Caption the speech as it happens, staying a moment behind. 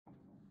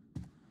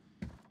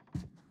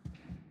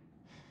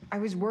I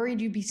was worried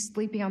you'd be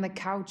sleeping on the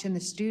couch in the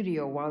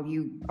studio while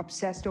you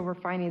obsessed over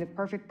finding the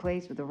perfect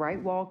place with the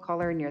right wall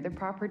color near the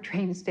proper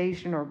train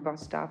station or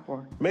bus stop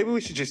or... Maybe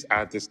we should just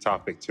add this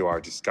topic to our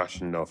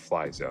discussion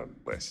no-fly zone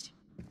list.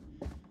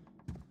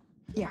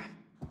 Yeah,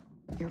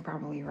 you're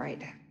probably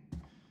right.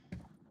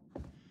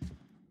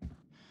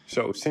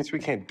 So, since we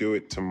can't do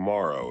it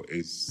tomorrow,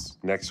 is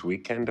next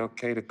weekend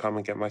okay to come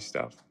and get my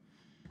stuff?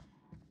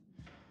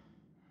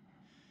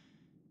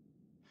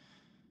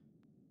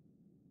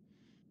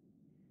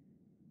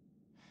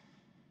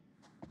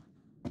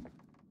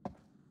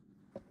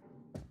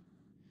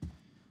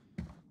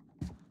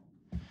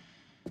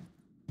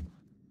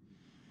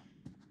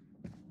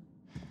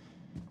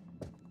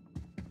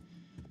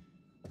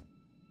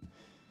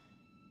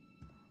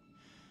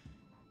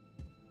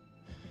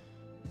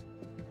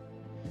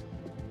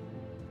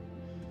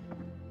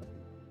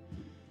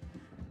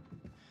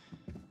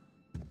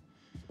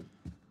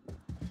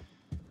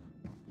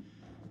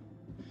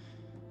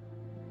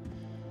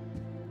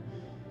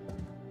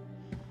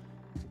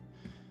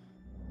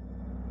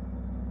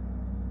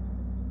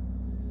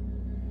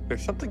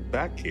 There's something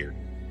back here.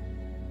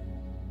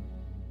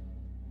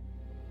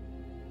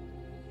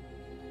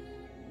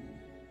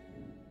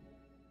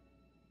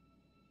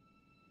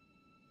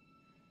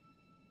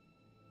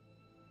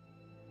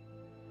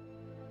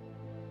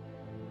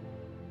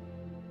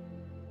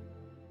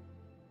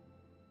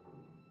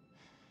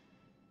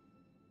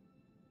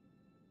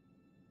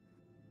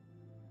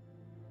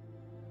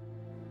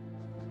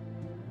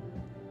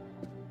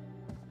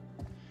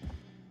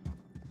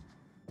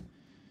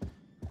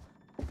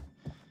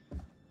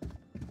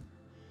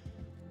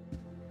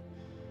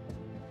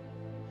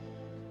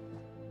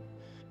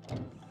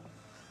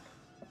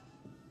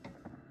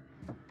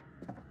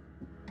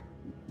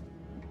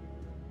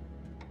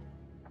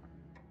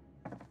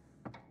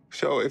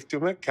 So, if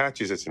Dumet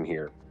catches us in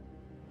here,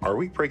 are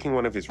we breaking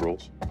one of his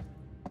rules?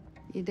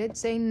 You did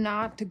say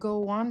not to go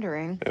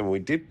wandering. And we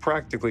did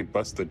practically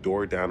bust the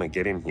door down and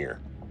get in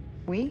here.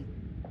 We?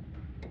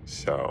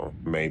 So,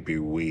 maybe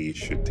we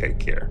should take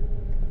care.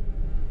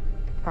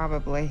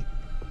 Probably.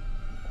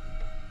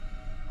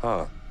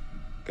 Huh.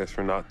 Guess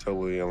we're not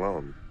totally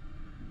alone.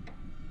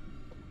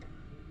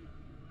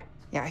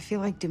 Yeah, I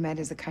feel like Dumet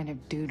is the kind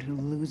of dude who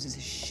loses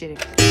his shit.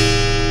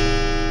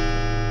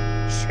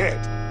 Shit!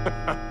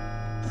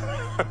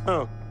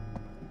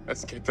 That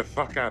scared the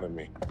fuck out of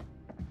me.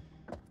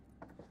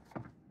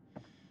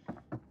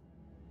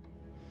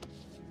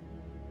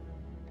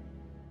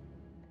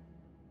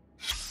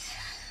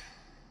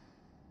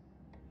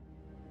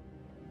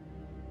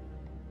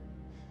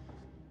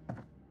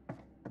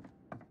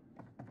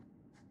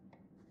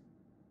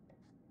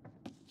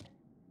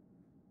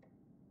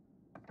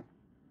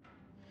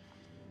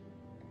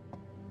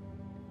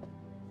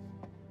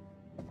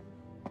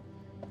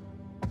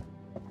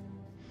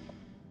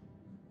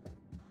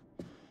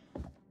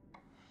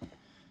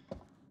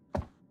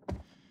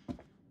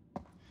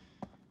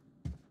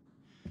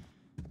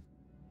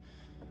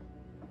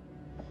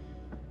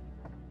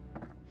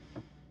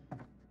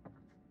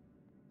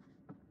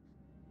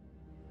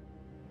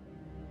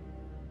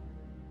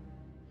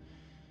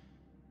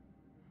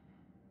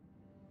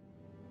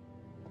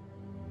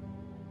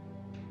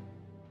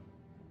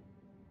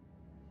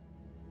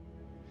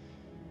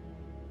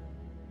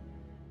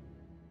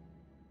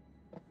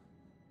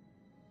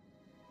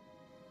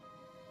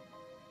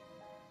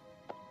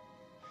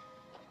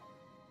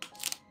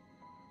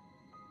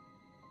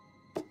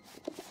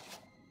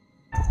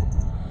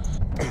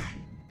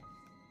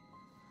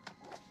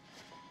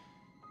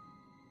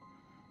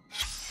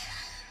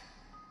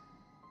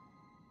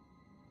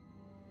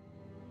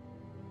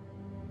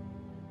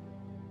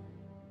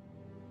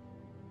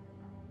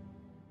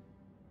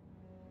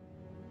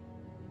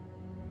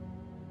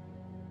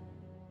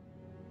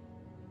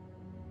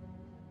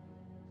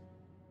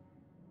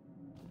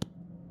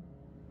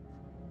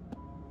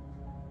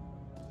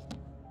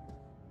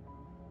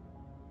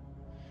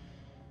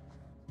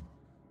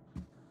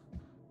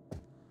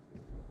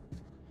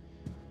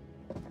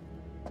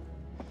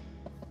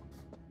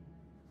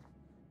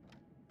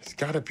 There's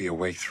gotta be a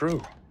way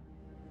through.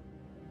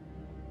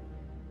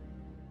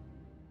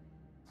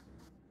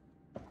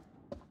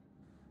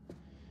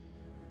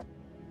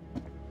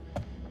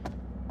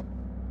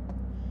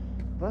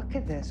 Look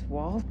at this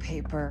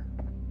wallpaper.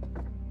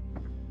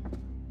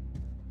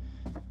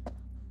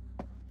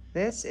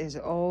 This is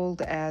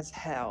old as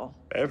hell.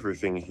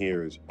 Everything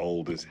here is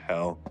old as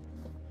hell.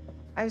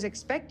 I was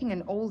expecting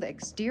an old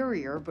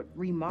exterior, but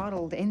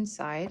remodeled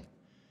inside.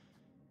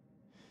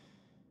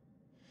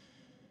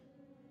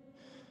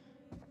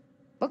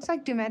 Looks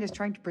like Dumet is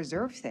trying to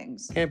preserve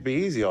things. Can't be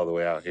easy all the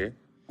way out here.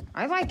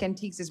 I like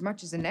antiques as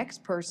much as the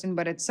next person,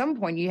 but at some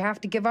point you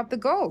have to give up the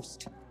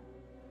ghost.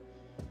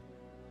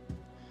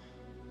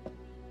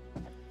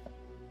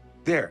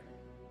 There.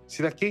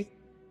 See that key?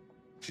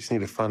 Just need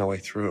to find a way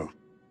through.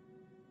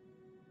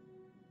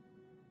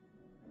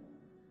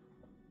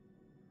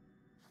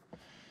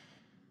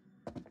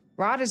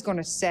 Rot is going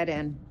to set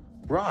in.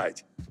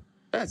 Right.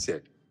 That's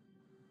it.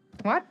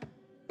 What?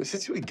 But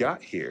since we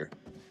got here,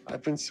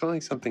 I've been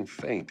smelling something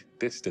faint,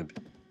 distant.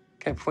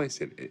 Can't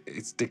place it.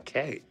 It's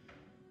decay.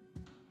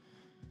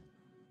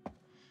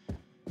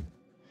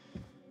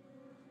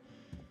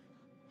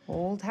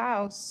 Old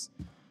house.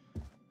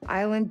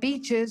 Island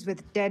beaches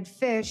with dead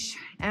fish,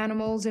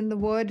 animals in the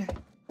wood.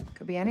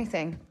 Could be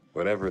anything.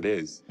 Whatever it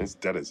is, it's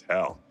dead as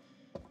hell.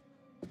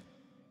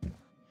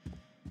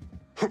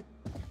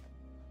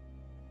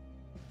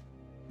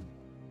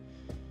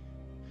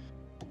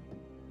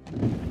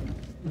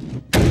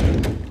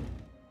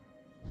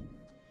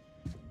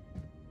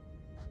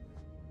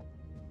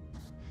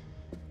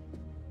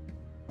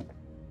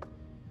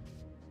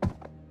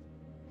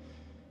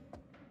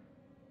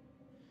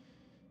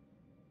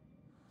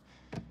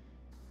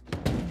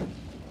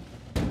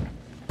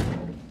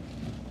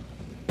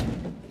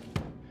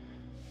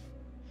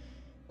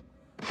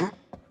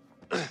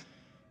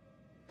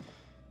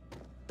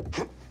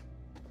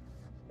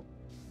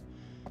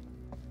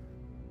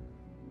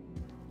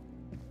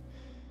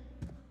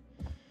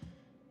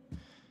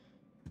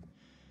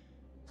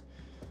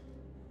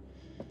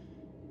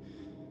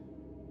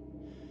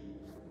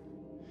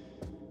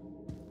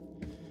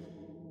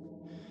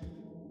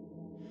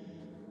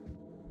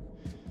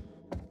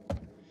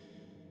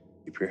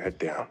 Keep your head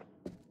down.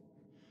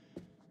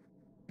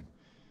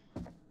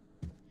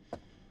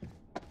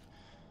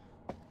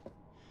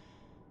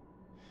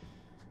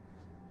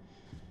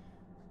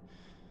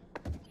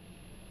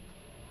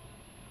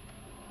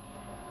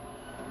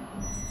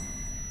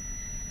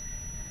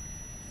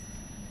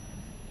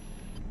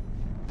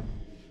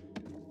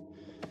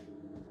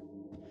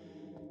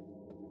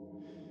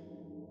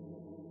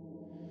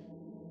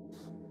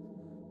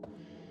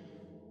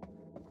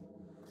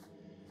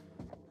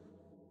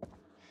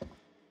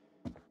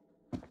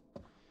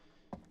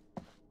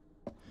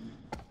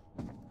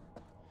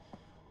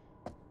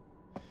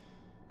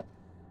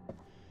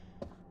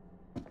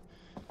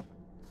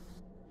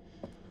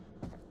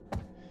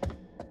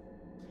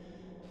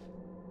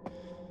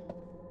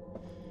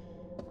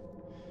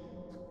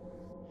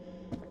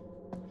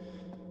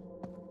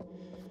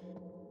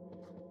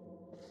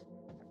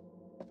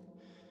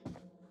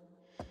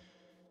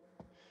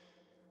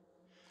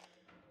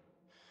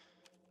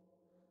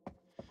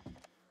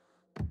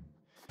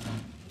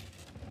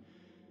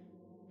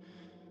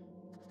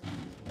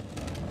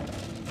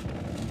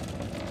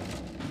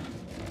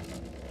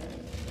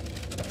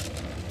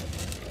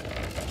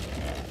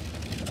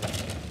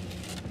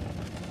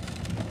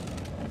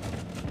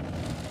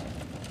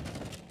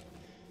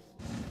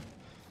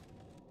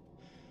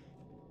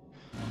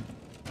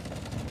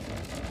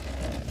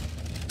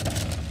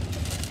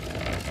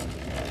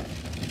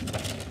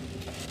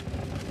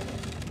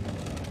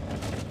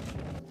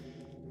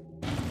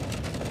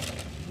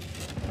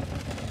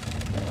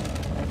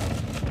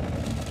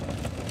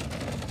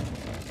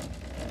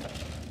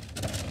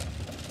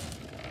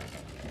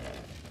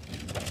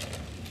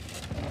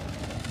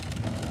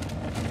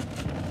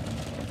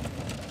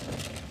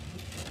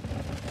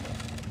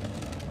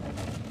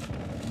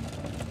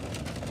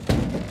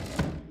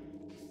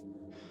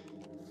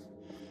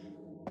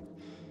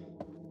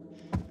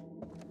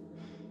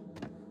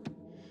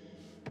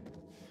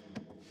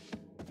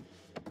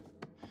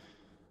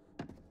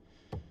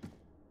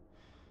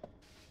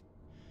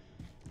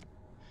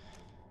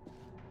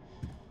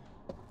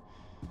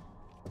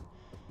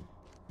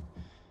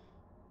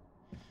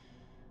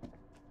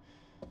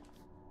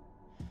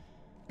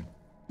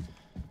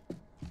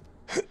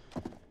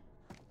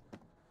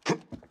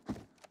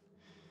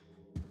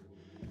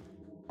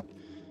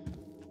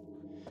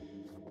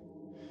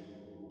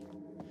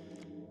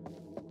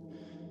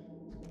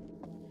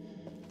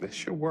 This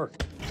should work.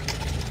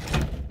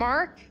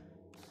 Mark?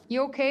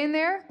 You okay in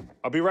there?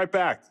 I'll be right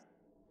back.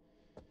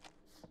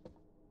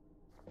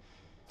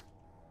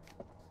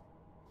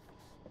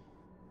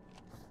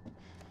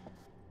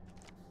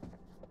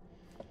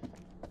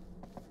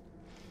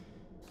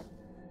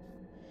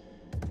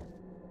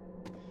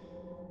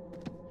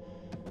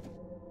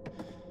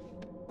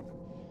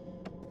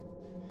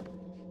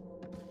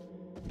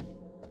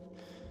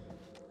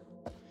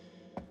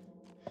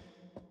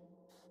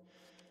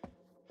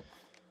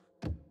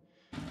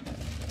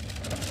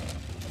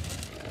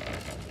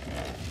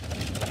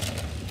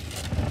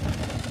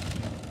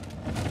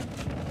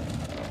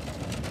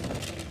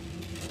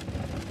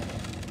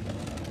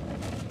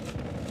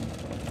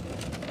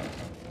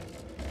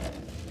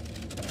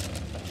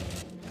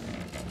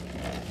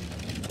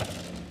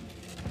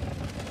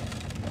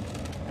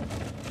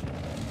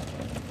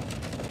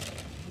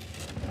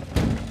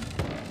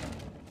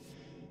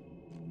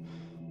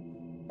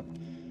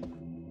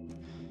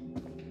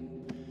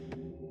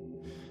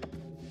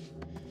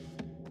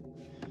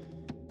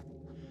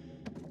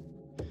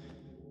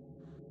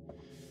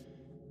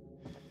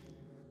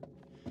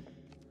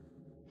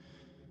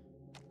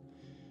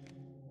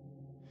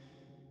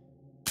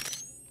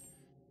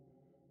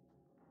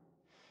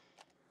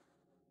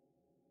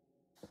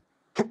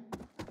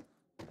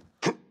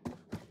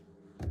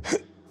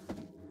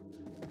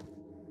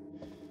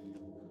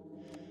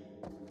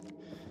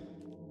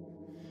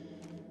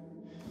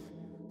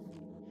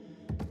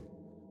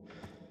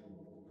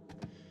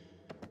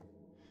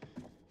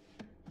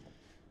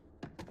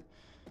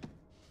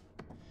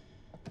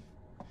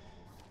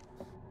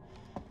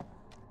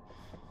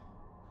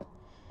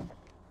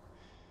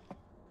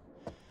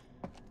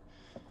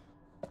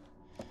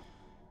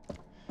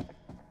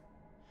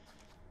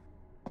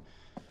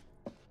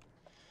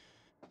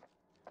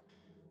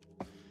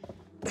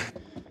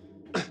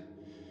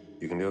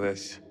 do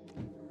this?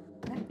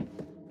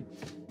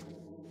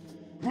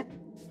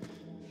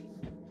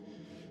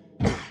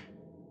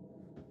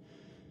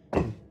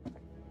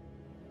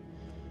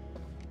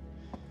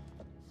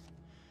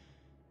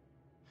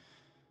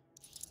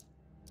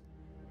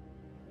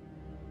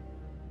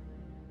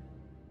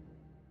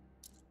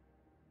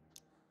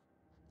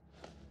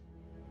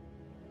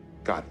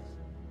 Got it.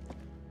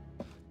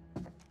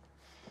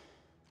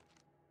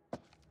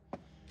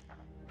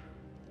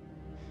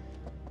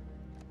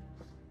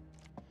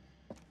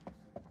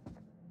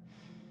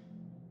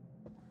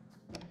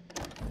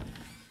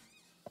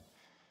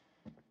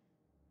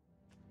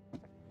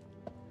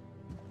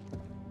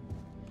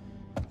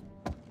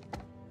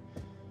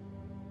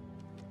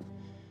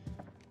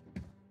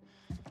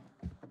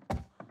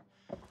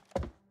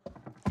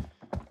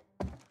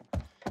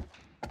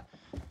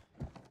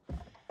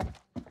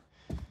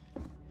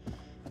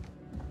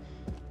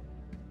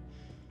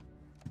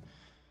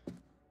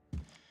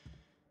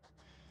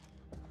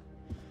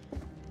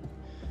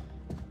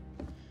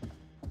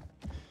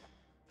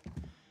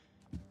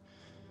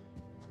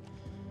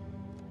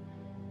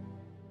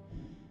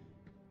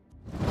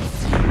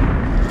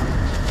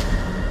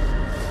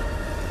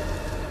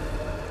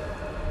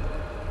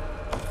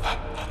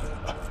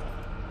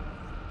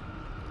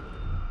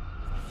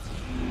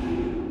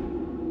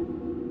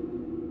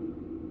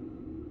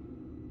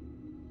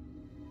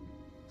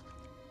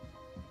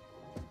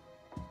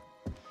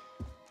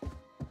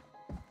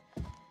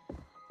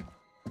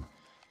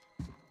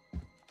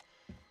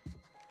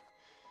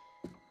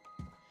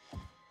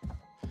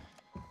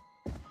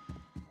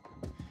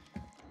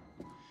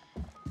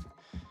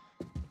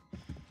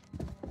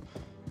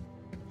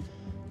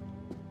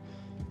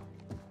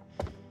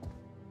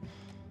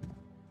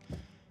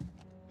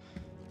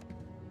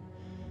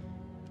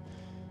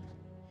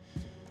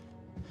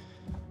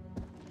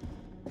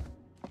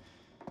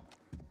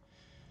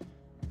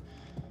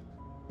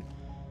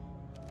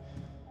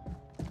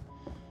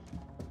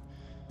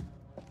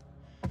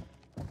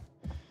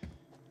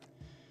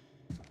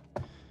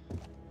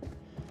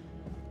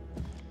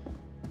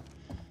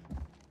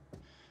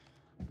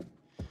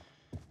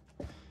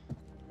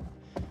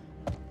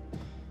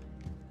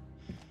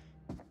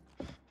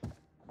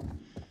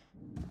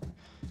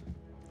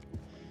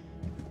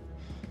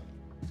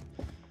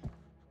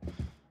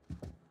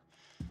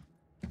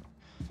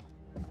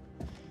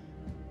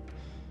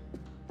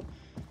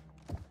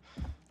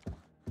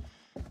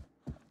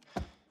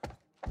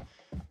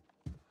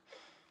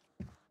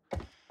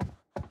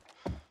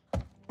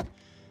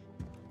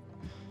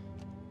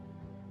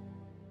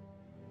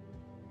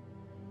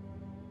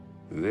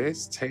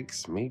 This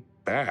takes me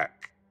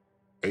back.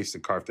 I used to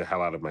carve the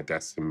hell out of my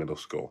desk in middle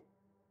school.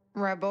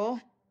 Rebel.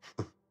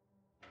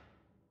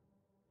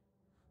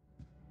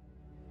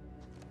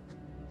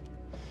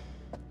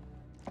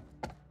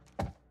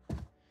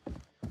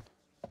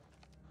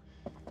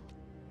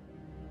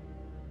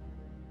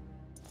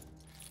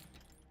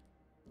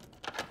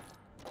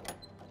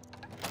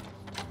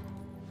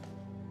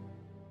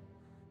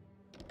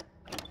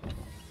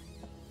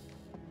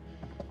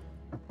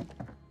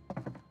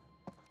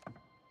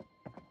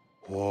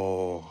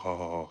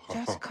 Whoa.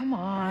 Just come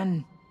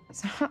on.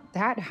 It's not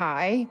that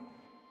high.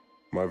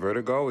 My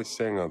vertigo is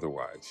saying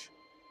otherwise.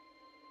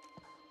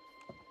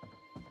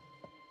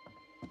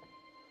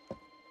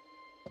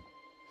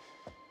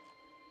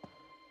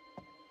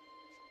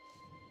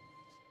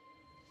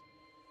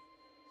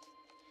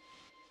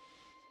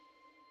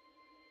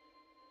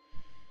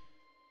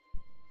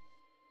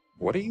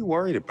 What are you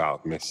worried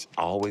about, Miss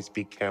Always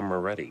Be Camera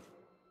Ready?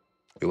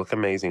 You look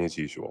amazing as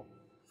usual.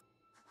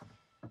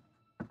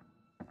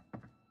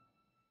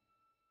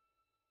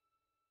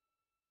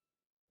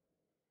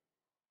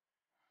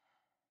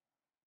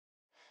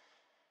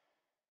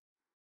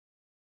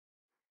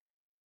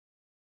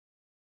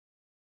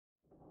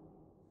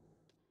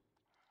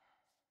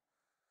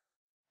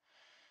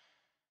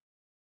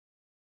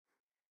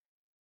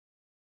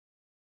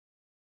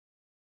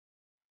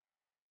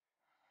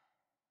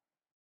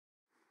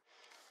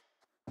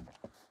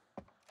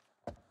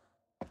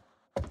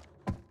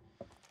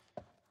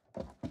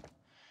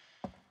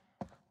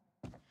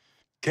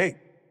 Kate,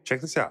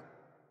 check this out.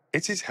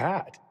 It's his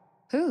hat.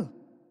 Who?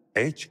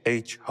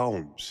 H.H.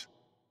 Holmes.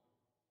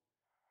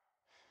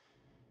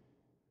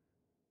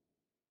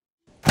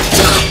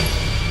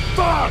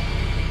 Fuck!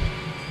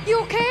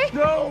 You okay?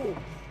 No!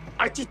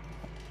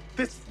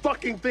 This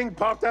fucking thing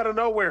popped out of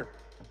nowhere.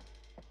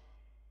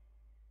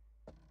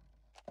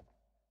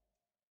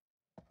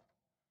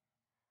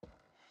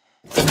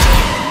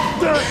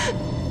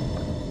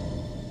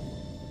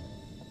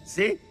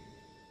 See?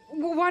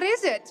 What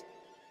is it?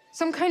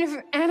 Some kind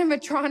of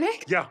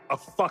animatronic? Yeah, a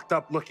fucked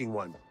up looking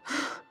one.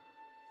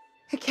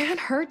 It can't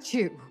hurt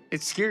you.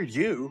 It scared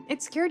you.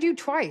 It scared you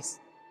twice.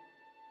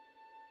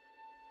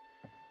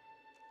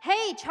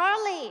 Hey,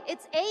 Charlie,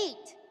 it's 8.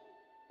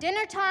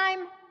 Dinner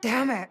time.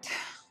 Damn it.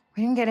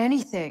 We didn't get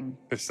anything.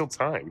 There's still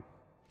time.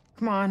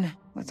 Come on,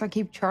 let's not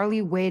keep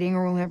Charlie waiting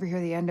or we'll never hear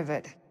the end of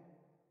it.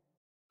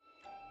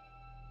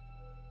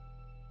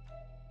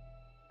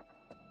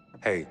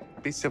 Hey,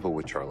 be civil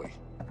with Charlie.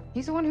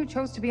 He's the one who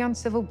chose to be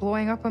uncivil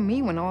blowing up on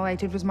me when all I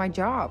did was my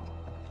job.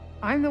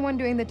 I'm the one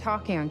doing the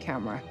talking on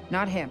camera,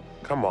 not him.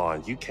 Come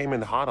on, you came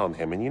in hot on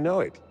him and you know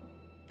it.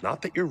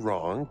 Not that you're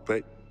wrong,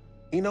 but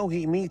you know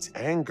he meets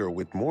anger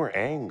with more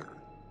anger.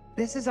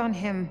 This is on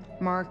him,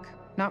 Mark,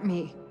 not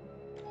me.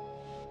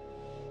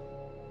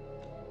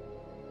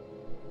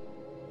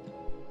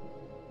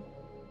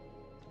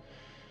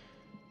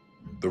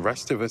 The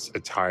rest of us are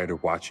tired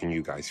of watching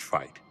you guys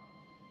fight.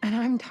 And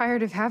I'm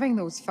tired of having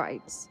those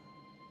fights.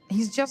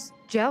 He's just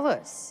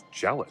jealous.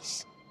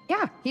 Jealous?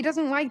 Yeah, he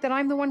doesn't like that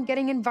I'm the one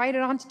getting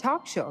invited onto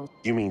talk shows.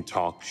 You mean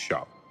talk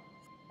show?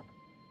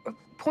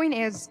 Point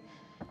is,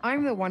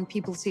 I'm the one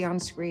people see on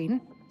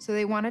screen, so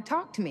they want to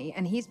talk to me,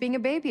 and he's being a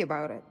baby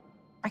about it.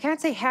 I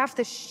can't say half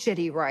the shit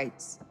he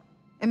writes.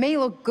 It may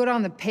look good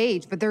on the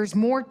page, but there's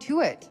more to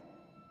it.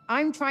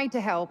 I'm trying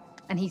to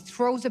help, and he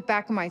throws it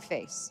back in my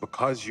face.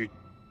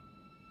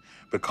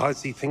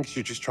 Because he thinks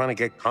you're just trying to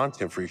get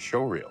content for your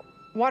show reel.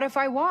 What if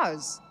I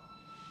was?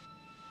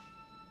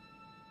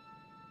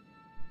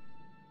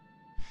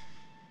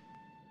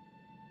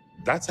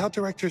 That's how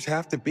directors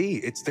have to be.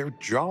 It's their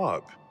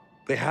job.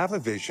 They have a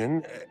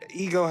vision.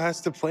 Ego has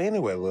to play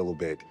into it a little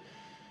bit.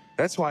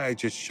 That's why I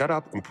just shut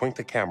up and point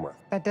the camera.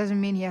 That doesn't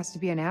mean he has to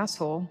be an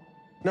asshole.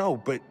 No,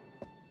 but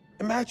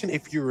imagine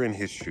if you were in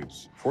his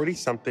shoes,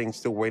 40-something,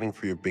 still waiting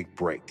for your big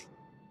break.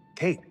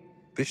 Kate,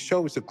 this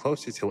show is the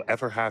closest he'll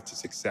ever have to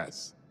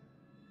success.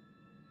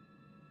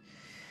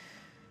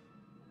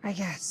 I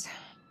guess.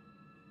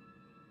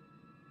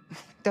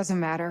 Doesn't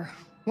matter.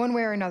 One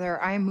way or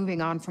another, I am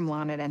moving on from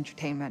Lonnet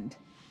Entertainment.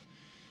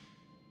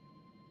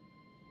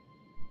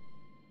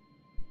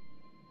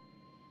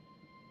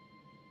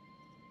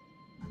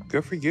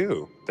 Good for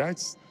you.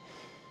 That's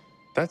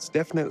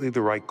definitely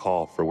the right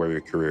call for where your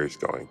career is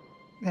going.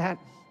 That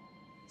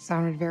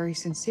sounded very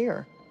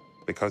sincere.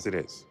 Because it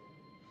is.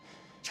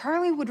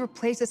 Charlie would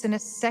replace us in a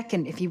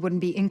second if he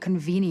wouldn't be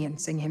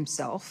inconveniencing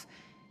himself.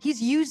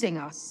 He's using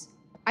us.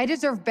 I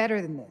deserve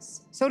better than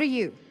this. So do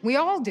you. We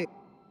all do.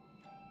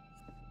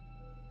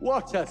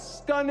 What a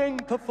stunning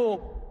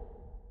performance.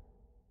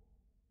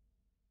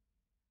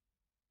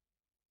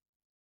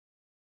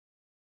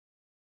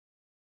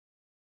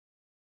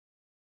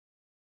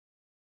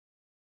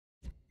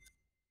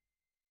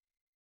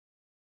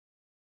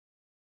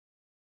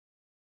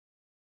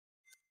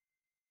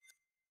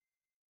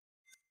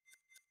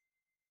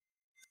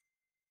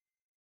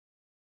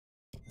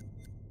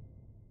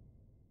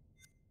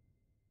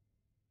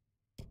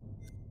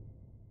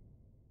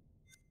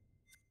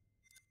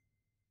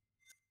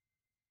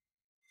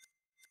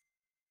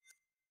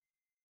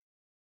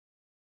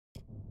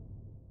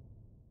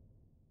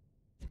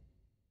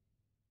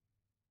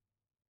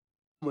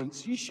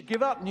 You should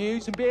give up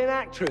news and be an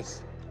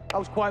actress. I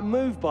was quite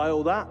moved by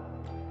all that.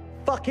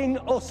 Fucking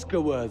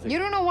Oscar-worthy. You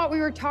don't know what we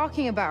were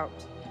talking about.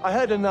 I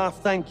heard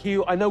enough, thank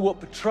you. I know what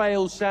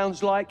betrayal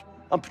sounds like.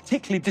 I'm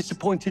particularly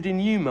disappointed in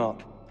you,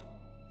 Mark.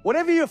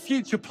 Whatever your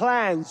future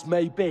plans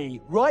may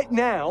be, right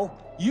now,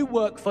 you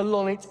work for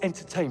Lonnet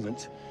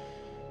Entertainment.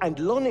 And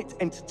Lonnet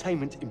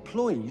Entertainment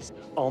employees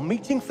are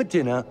meeting for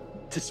dinner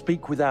to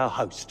speak with our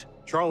host.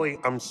 Charlie,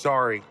 I'm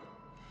sorry.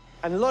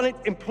 And Lonnet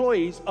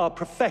employees are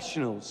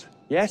professionals,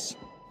 yes?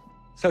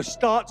 So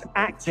start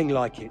acting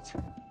like it.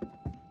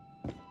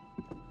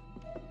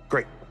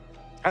 Great.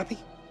 Happy?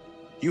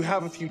 You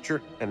have a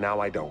future, and now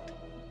I don't.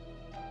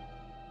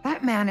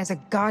 That man is a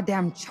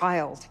goddamn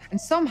child, and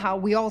somehow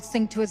we all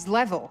sink to his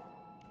level.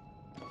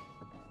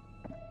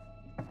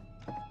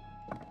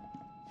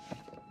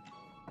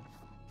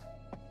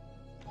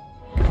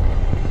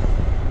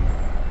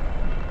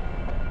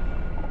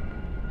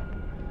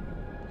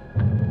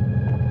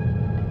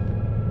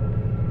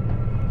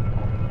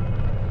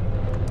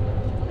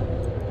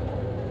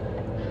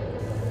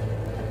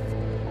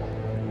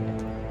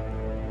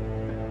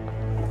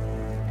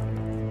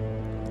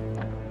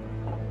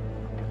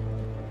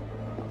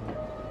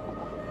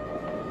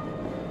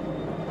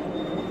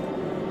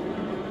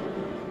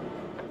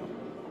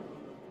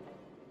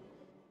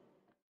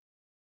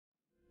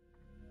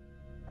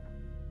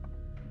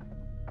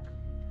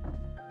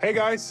 Hey,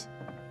 guys.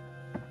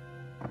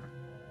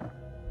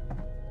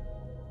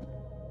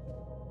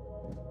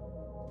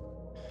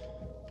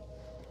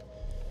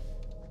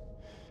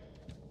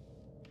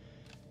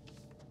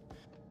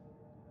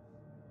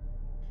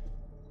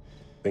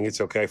 Think it's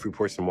okay if we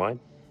pour some wine?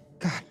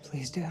 God,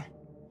 please do.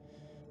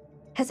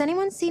 Has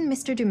anyone seen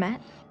Mr.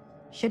 Dumet?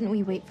 Shouldn't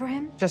we wait for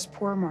him? Just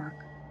poor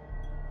Mark.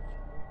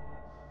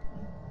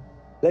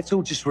 Let's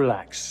all just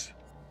relax.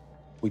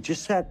 We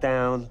just sat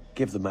down,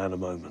 give the man a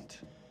moment.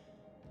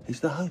 He's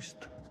the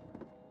host.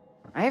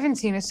 I haven't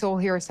seen a soul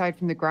here aside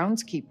from the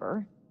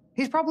groundskeeper.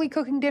 He's probably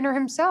cooking dinner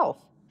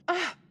himself.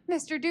 Ah,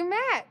 Mr.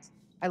 Dumet!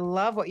 I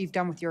love what you've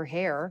done with your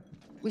hair.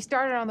 We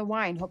started on the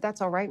wine. Hope that's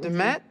all right with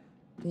Dumet?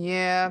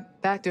 Yeah,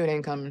 that dude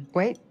ain't coming. you.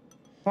 Wait.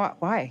 What?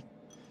 Why?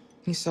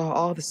 He saw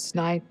all the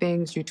snide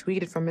things you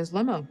tweeted from his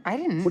limo. I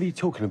didn't. What are you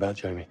talking about,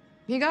 Jamie?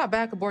 He got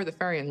back aboard the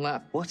ferry and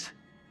left. What?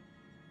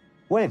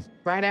 When?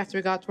 Right after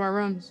we got to our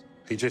rooms.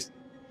 He just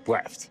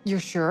left. You're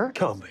sure?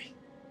 Can't be.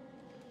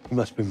 He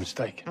must be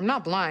mistaken. I'm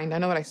not blind. I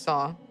know what I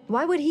saw.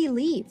 Why would he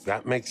leave?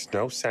 That makes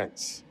no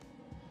sense.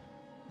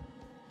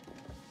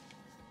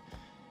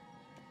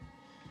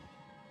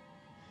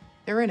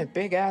 They're in a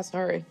big-ass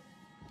hurry.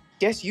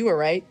 Guess you were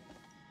right.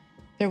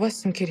 There was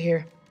some kid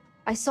here.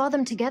 I saw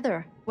them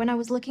together when I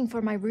was looking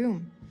for my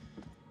room.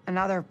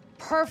 Another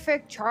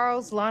perfect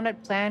Charles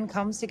Lonnet plan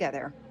comes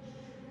together.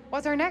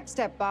 What's our next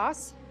step,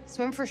 boss?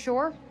 Swim for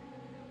shore?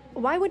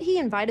 Why would he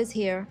invite us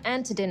here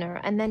and to dinner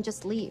and then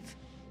just leave?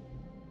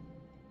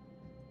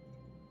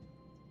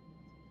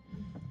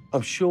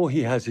 I'm sure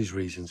he has his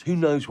reasons. Who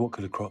knows what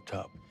could have cropped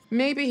up?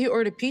 Maybe he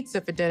ordered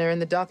pizza for dinner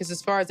and the dock is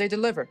as far as they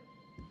deliver.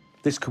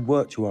 This could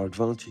work to our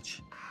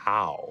advantage.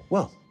 How?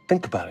 Well,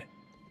 think about it.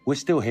 We're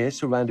still here,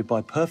 surrounded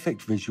by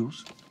perfect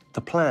visuals. The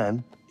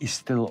plan is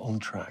still on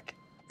track.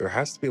 There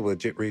has to be a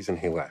legit reason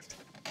he left.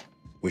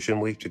 We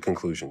shouldn't leap to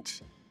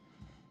conclusions.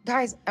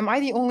 Guys, am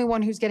I the only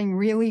one who's getting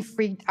really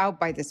freaked out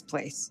by this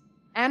place?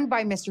 And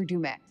by Mr.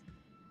 Dumet?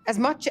 As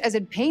much as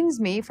it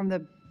pains me from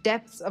the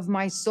depths of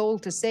my soul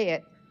to say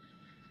it,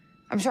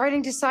 I'm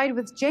starting to side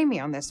with Jamie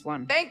on this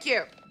one. Thank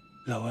you.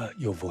 Lower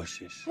your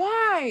voices.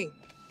 Why?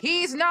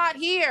 He's not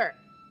here.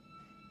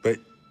 But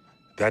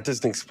that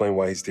doesn't explain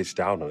why he's ditched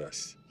out on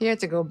us. He had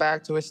to go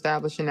back to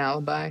establish an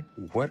alibi.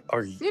 What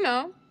are you... You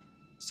know.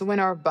 So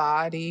when our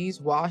bodies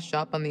wash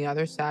up on the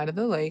other side of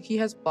the lake, he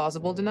has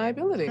plausible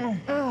deniability.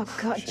 Oh,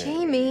 God,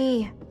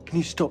 Jamie. Can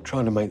you stop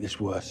trying to make this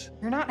worse?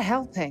 You're not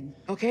helping.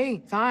 Okay,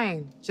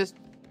 fine. Just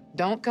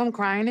don't come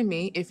crying to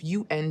me if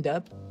you end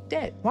up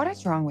dead. What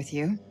is wrong with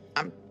you?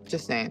 I'm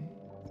just saying.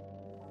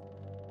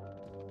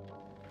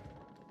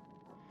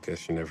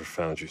 Guess you never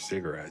found your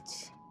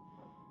cigarettes.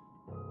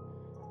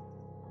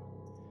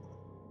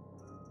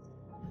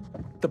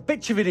 The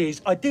bitch of it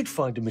is, I did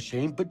find a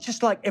machine, but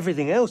just like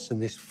everything else in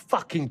this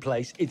fucking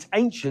place, it's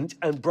ancient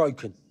and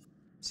broken.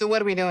 So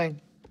what are we doing?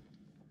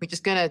 We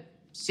just gonna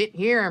sit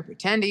here and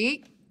pretend to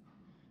eat?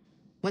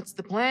 What's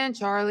the plan,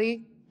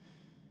 Charlie?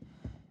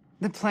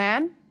 The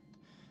plan?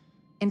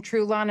 In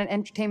true Lonnet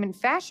Entertainment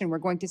fashion, we're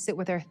going to sit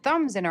with our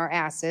thumbs in our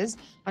asses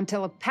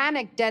until a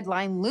panic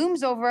deadline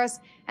looms over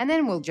us, and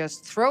then we'll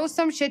just throw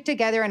some shit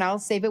together and I'll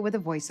save it with a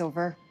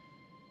voiceover.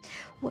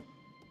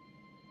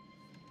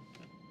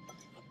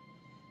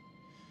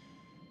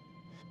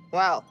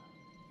 Well,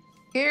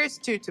 here's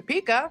to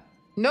Topeka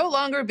no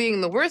longer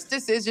being the worst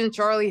decision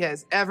Charlie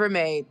has ever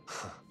made.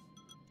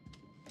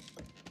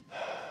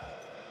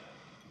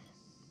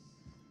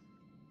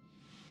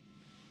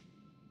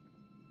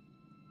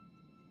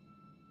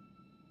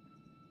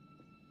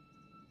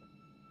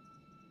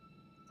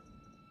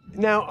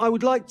 Now, I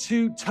would like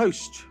to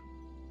toast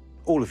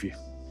all of you.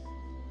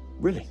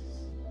 Really.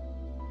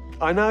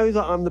 I know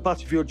that I'm the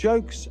butt of your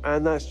jokes,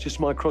 and that's just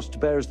my cross to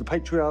bear as the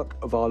patriarch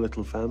of our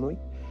little family.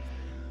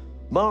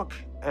 Mark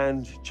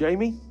and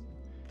Jamie,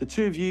 the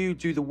two of you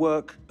do the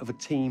work of a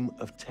team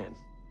of 10.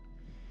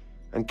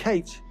 And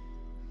Kate,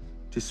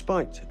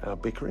 despite our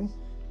bickering,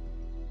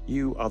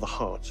 you are the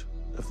heart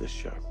of this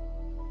show.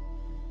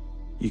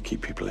 You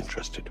keep people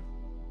interested.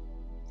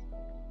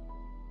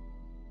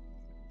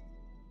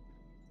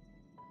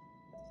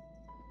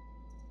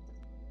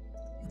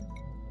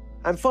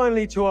 And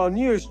finally, to our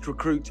newest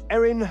recruit,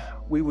 Erin,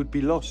 we would be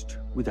lost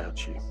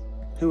without you.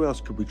 Who else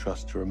could we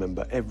trust to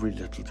remember every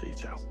little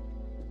detail?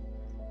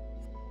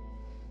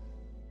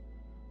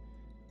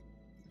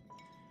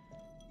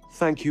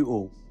 Thank you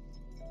all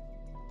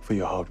for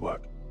your hard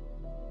work.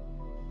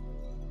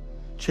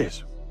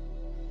 Cheers.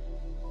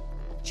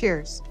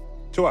 Cheers.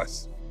 To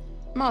us.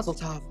 Mazel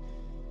tov.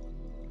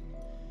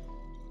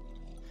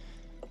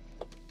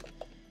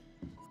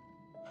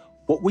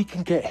 What we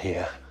can get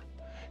here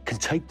can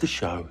take the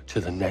show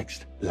to the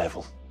next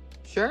level.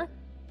 Sure,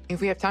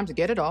 if we have time to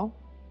get it all.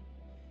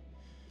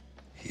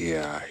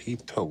 Yeah, he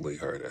totally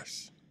hurt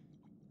us.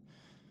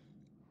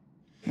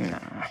 Nah,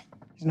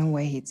 there's no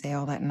way he'd say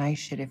all that nice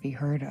shit if he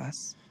heard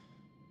us.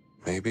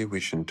 Maybe we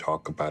shouldn't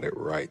talk about it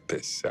right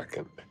this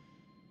second.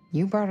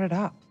 You brought it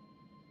up.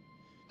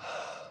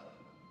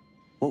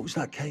 What was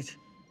that, Kate?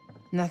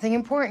 Nothing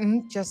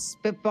important,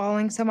 just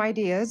spitballing some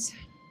ideas.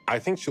 I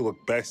think she'll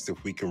look best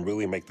if we can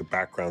really make the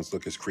backgrounds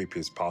look as creepy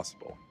as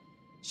possible.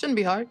 Shouldn't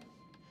be hard.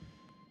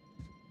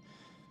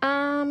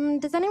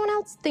 Does anyone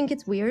else think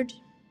it's weird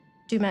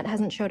Dumet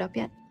hasn't showed up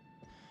yet?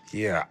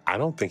 Yeah, I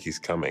don't think he's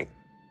coming.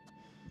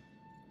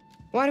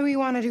 What do we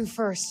want to do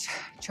first,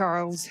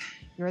 Charles?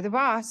 You're the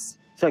boss.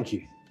 Thank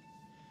you.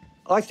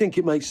 I think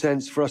it makes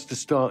sense for us to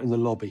start in the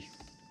lobby.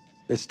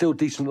 There's still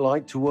decent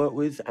light to work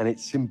with, and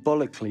it's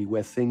symbolically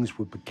where things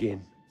would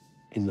begin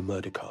in the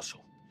murder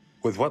castle.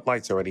 With what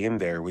light's already in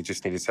there, we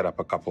just need to set up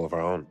a couple of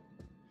our own.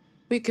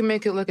 We can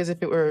make it look as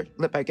if it were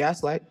lit by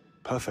gaslight.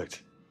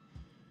 Perfect.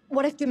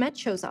 What if Dumet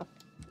shows up?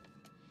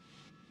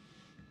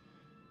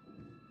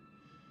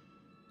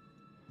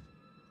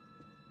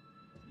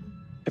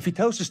 If he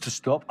tells us to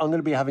stop, I'm going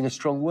to be having a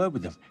strong word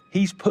with him.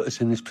 He's put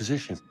us in this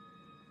position.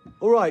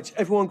 All right,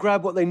 everyone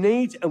grab what they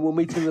need, and we'll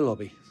meet in the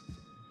lobby.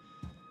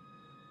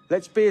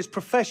 Let's be as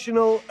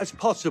professional as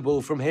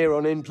possible from here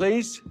on in,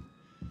 please.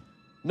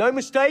 No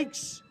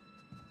mistakes.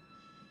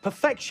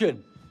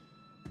 Perfection.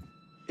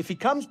 If he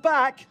comes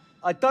back,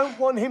 I don't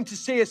want him to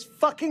see us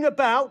fucking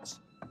about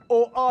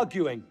or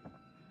arguing.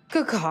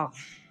 Good call.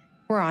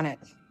 We're on it.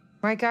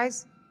 Right,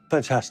 guys?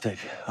 Fantastic.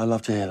 I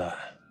love to hear that.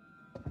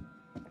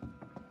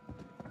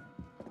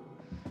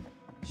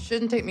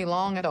 Shouldn't take me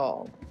long at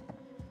all.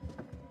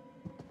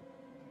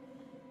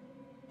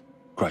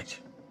 Great.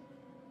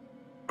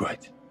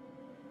 Great.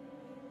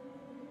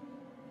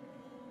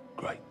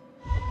 Great.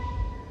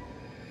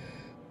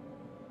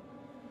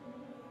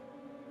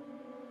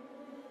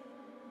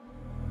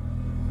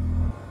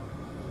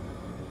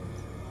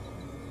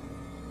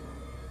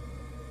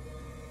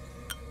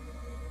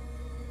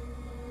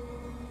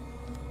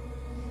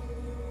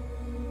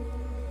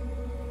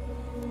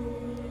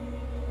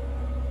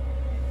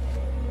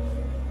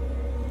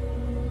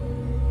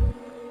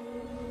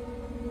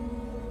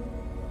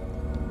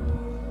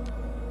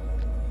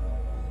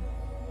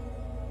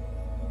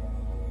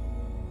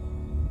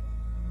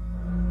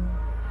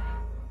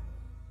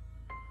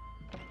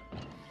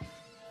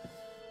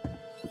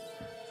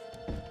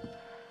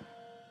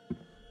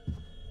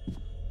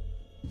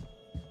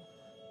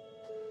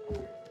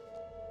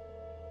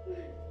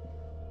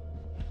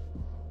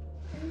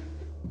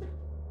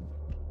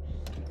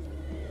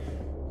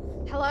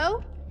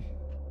 Hello?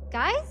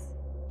 Guys?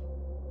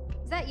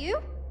 Is that you?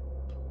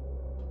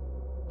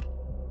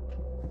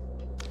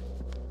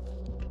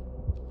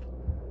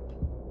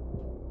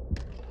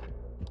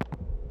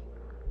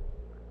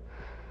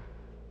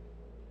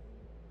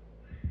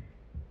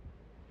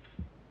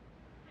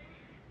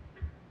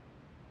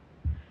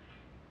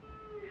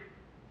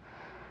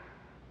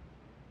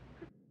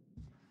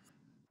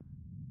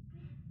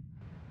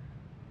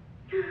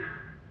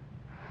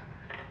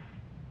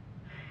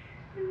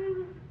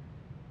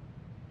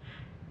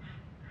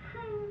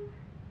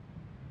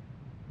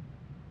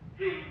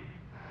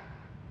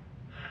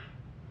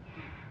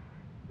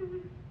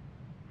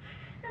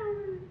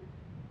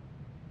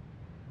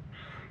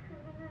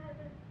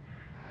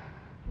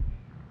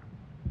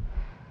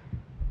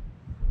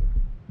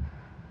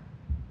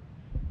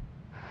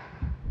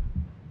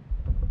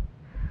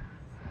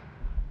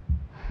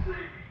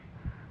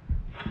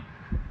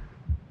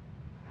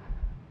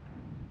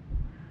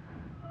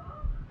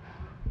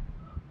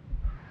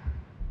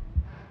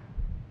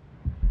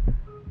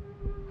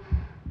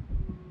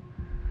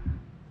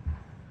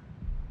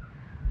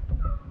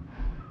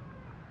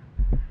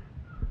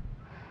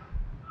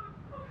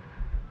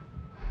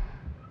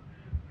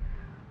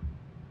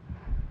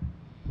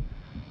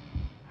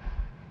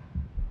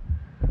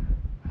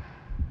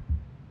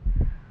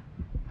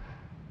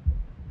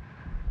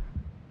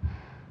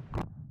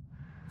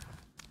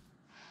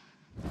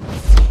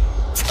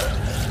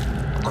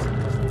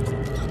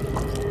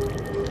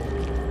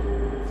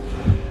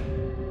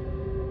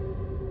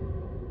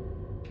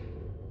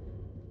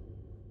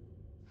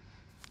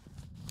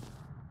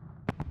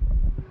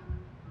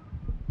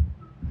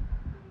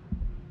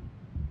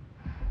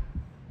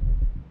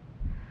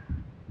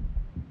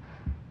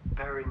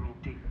 Bury me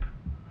deep.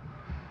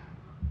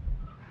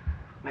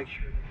 Make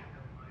sure they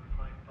fill my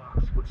fine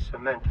box with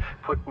cement.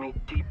 Put me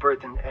deeper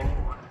than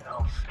anyone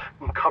else.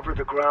 And cover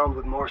the ground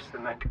with more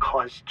cement.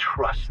 'Cause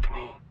trust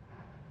me,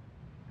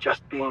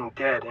 just being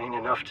dead ain't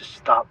enough to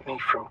stop me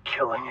from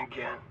killing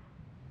again.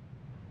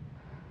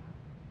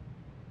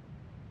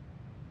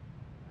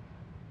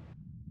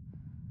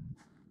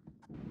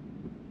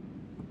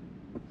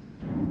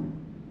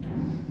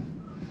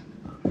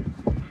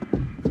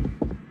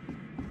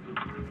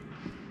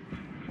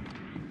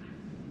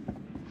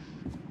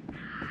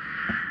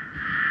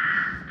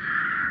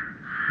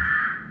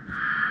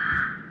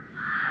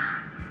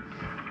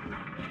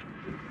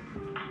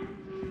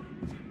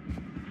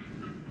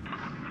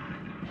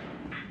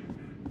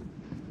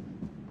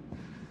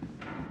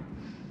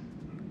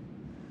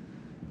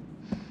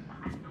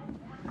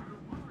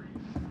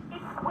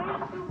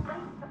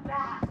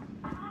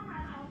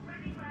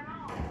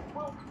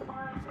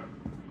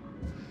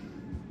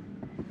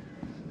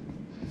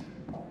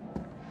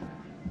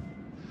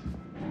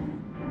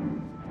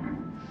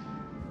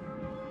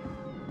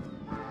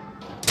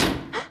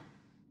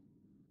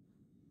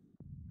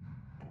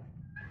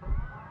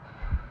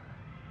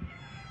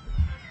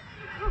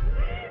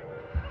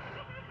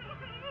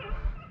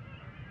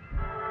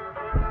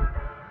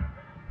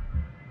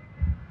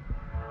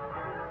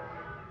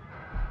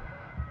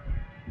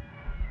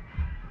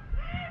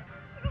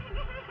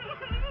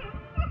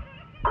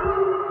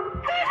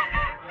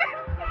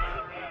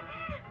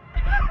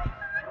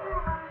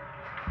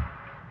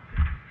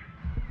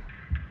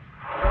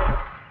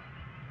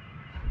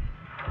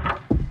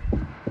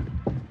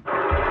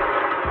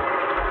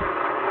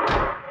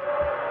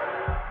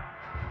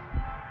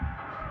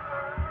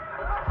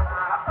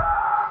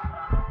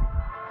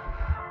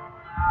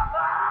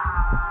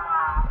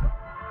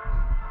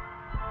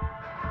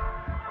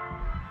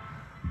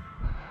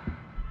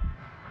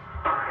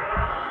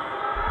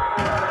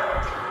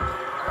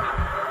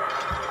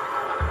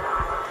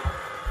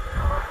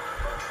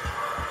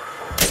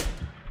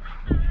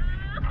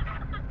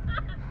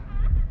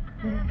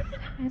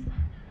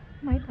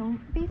 My Don't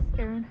Be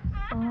Scared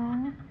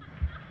song.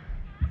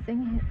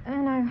 Sing it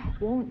and I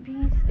won't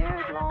be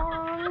scared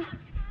long.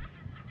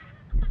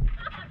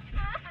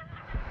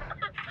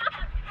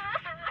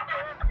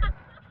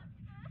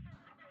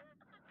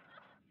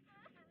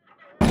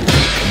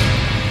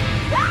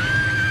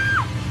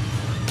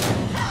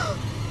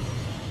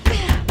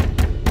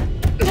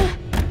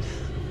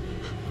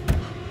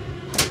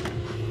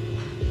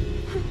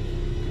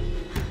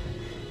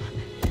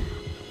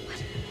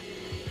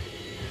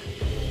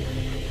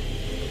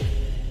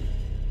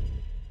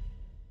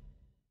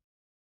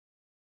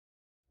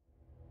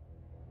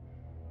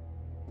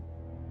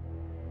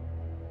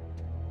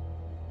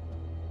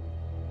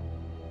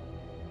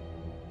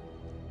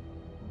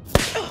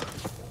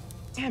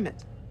 Damn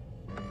it.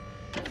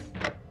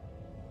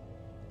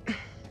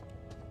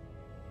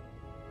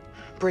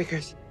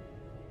 Breakers.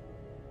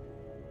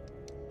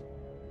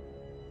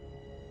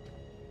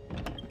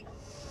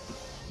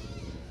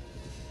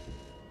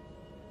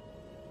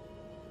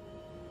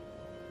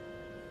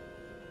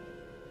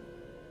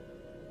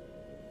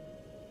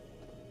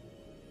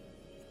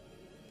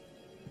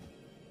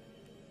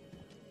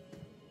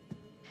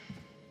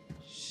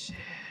 Shit.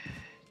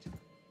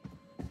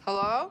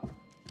 Hello?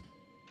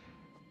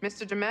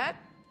 Mr. Demet?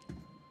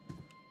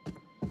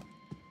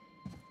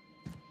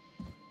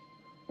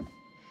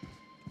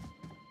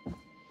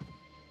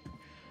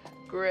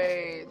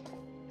 Great.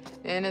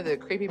 Into the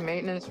creepy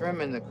maintenance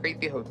room in the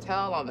creepy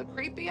hotel on the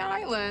creepy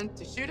island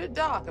to shoot a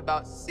doc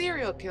about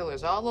serial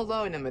killers all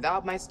alone and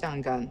without my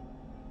stun gun.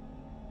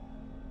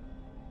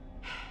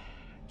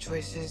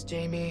 Choices,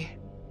 Jamie.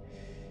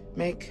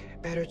 Make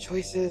better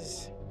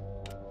choices.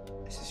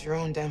 This is your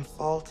own damn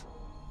fault.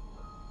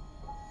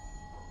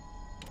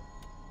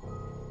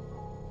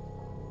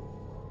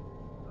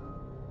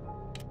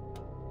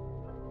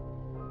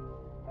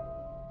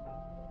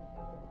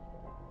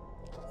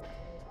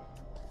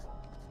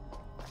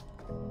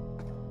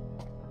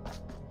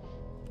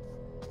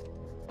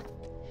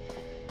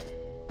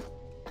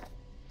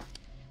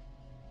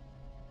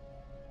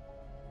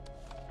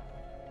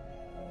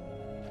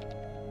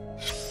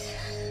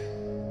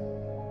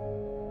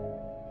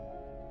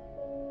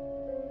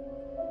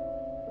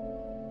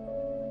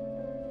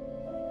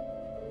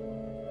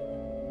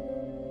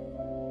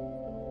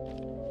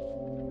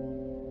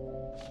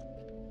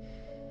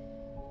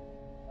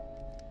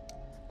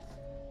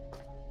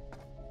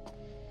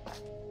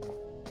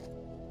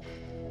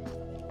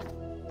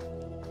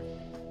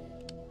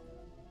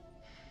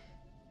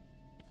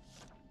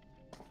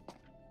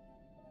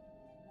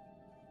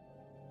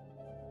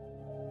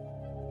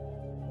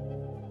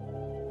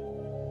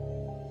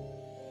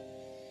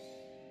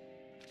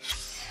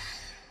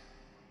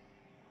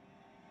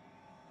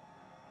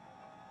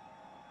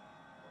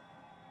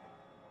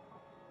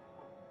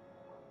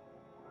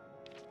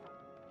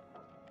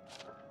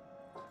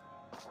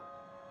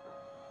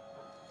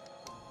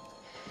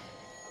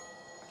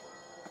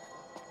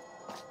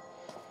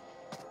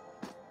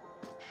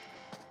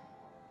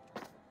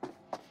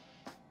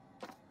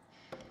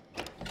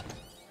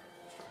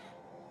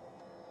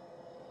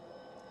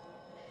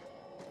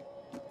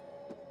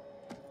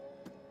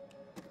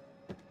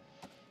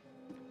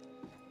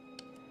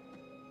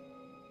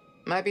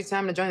 Might be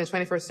time to join the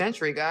 21st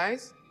century,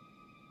 guys.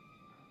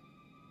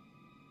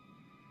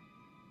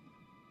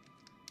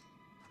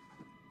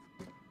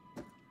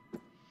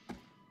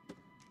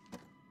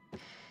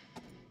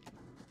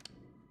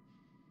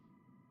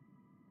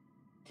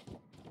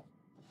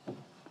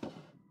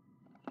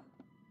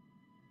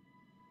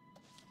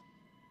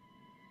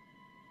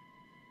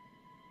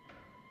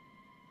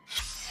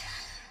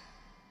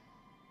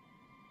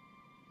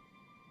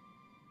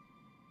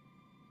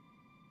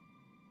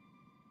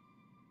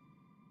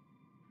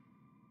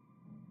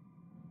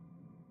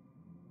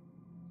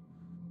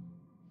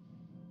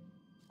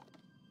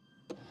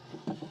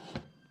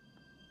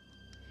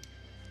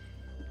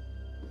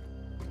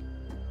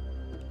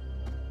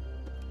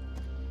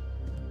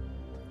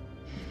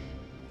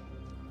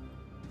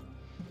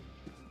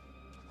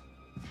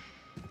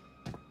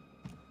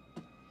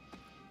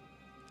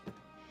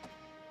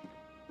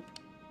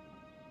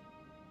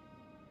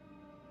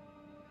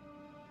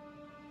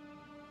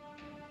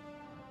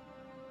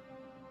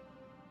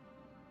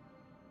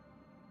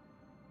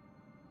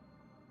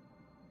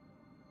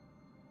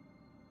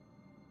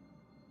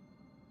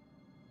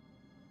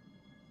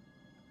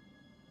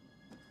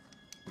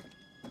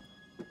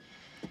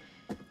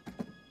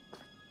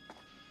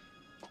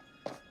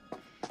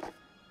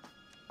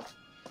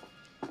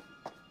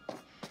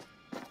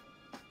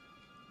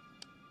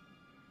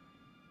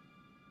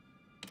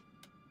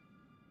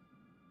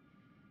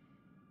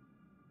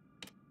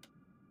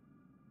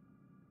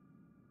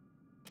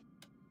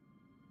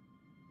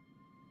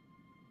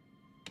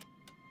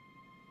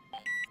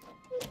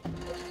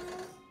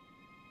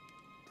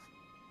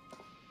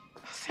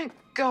 Thank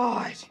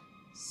God.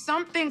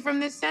 Something from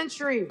this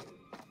century.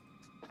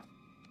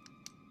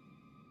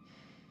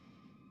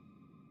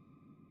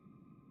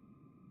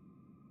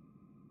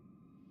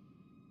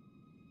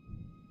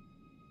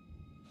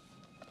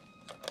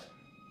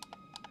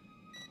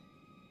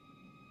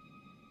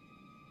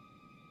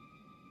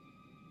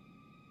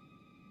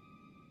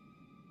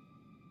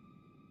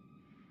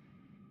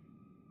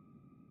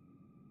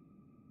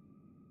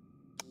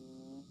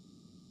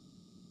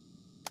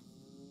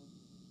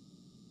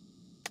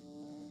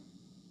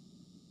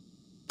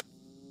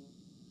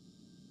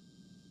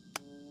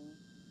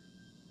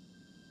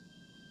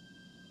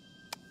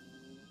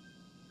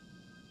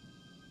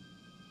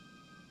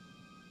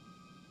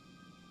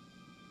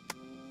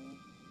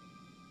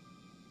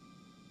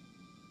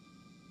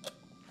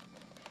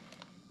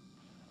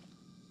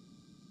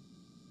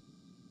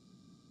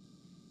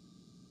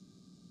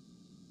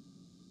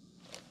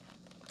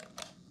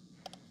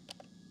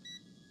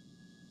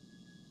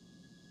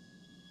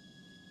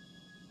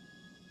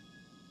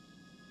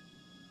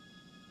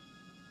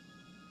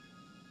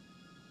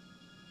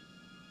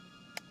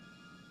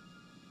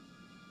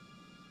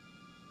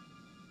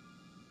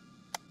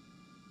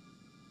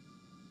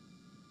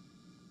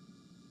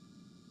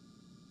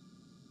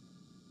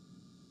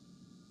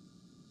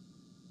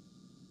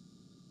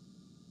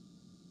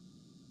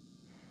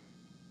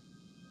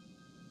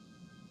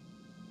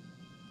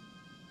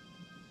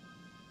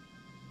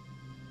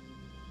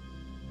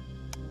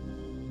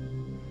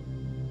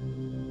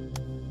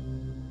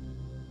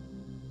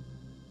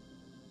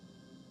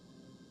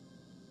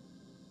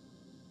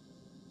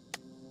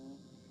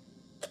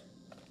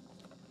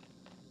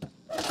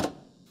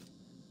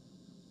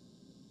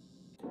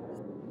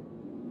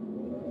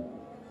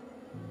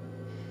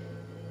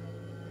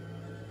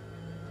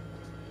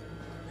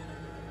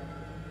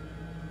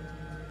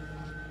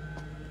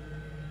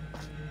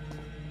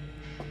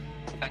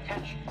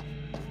 Attention.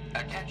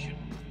 Attention.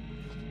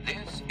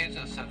 This is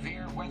a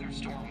severe weather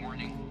storm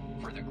warning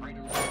for the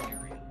greater Lake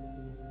area.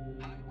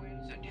 High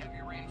winds and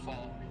heavy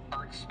rainfall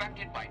are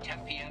expected by 10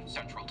 p.m.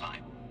 Central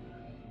Time.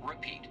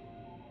 Repeat.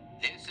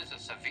 This is a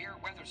severe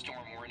weather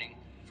storm warning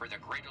for the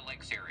Greater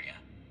Lakes area.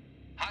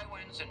 High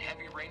winds and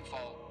heavy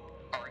rainfall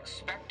are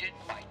expected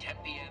by 10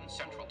 p.m.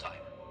 Central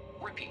Time.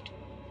 Repeat.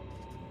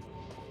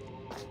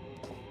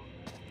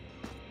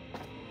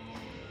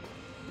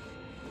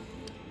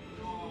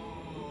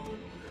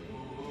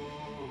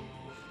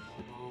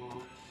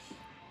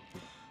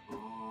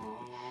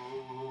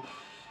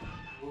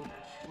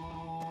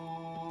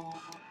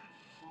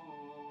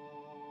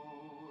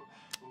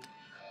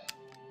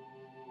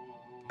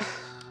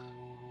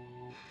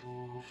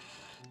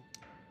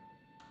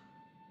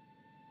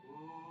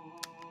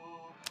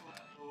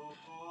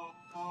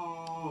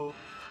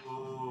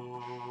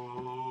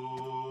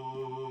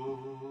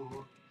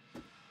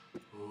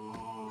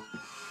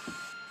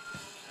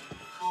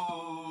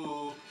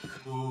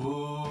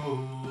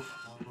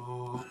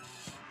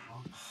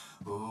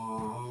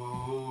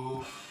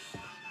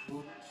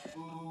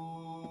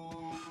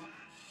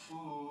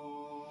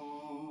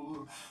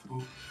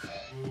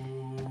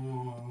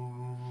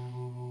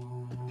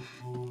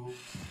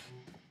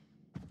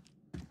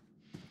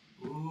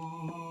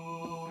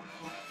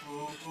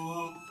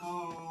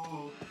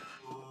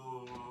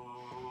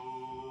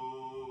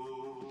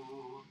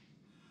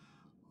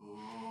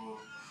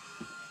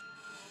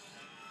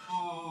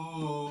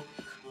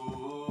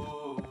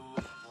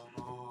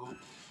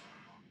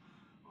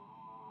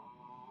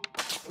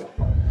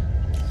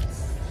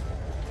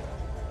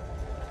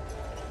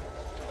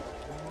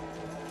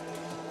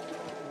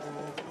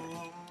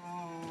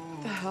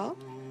 The hell?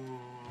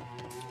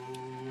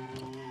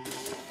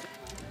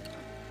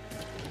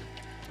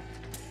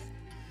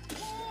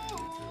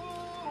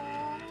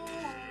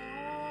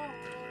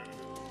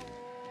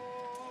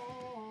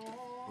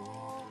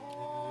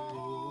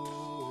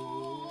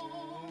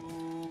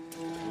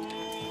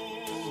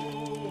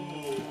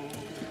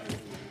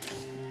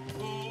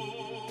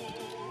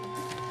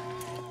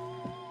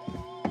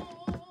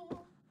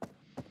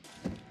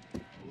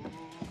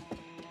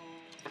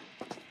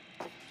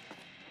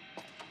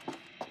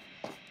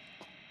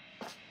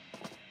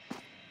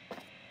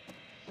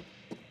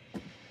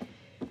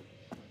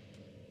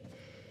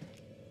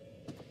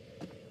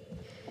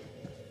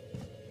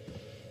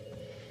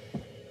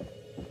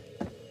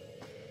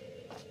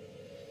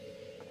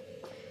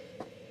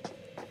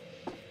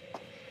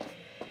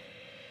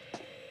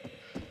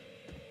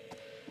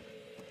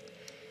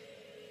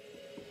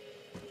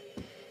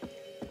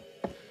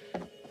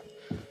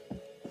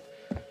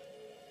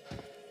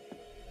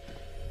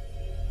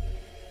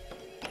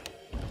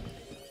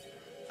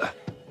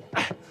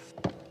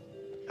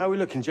 How are we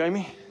looking,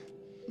 Jamie?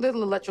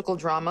 Little electrical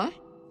drama,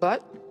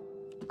 but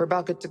we're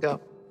about good to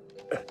go.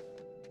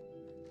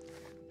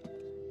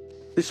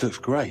 This looks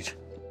great.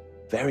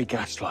 Very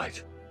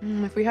gaslight.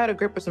 If we had a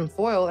grip with some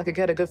foil, I could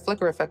get a good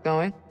flicker effect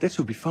going. This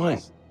will be fine.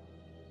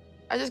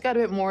 I just got a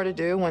bit more to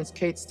do once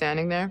Kate's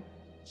standing there.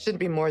 Shouldn't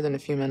be more than a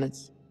few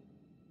minutes.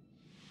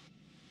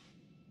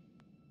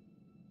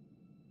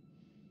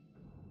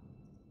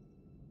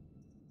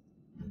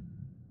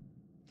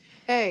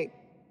 Hey,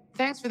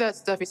 thanks for that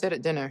stuff you said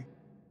at dinner.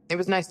 It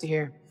was nice to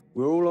hear.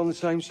 We're all on the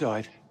same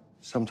side.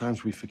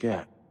 Sometimes we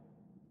forget.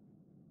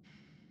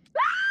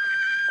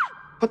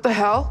 What the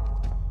hell?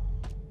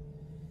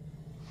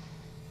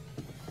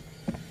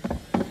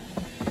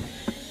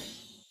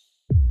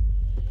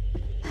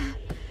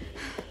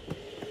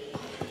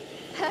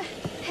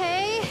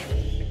 Hey!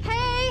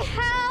 Hey,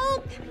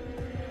 help!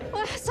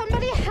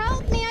 Somebody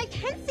help me! I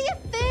can't see a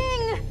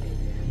thing!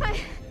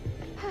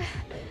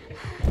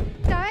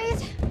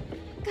 Guys,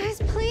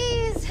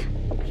 please!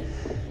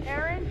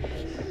 Aaron?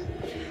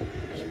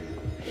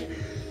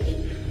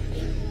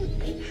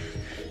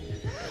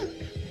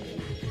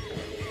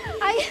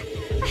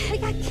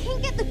 I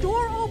can't get the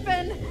door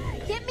open!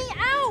 Get me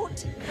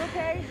out!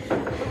 Okay,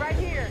 we're right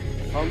here.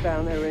 Calm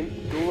down, Erin.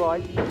 It's all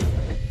right.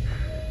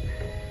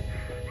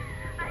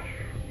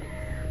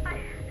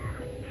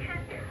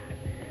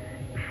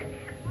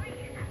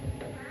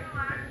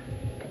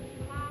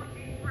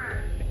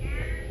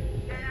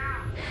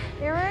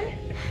 Aaron?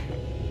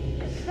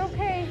 It's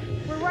okay.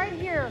 We're right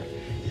here.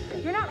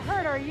 You're not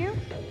hurt, are you?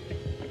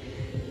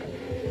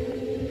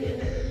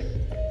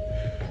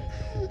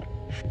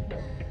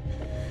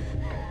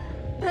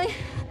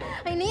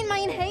 I need my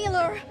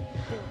inhaler.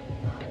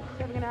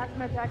 Having an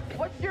asthma attack.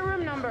 What's your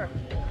room number?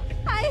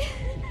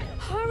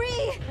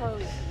 Hurry!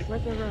 Chloe,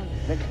 where's the room?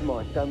 Next to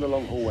mine, down the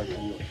long hallway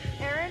from you.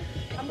 Aaron,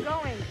 I'm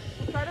going.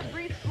 Try to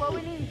breathe slow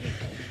and easy.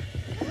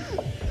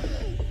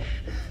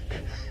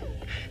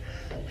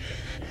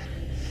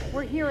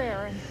 We're here,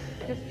 Aaron.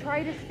 Just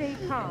try to stay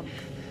calm.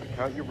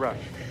 Count your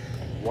breaths.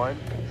 1,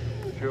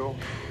 2,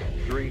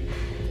 3,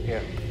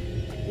 in.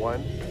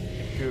 1,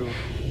 2,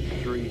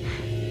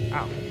 3,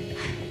 out.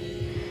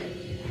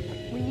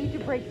 We need to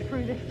break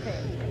through this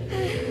thing.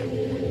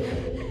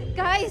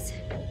 Guys,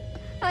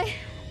 I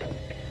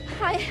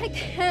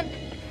can't.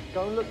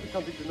 Go and look for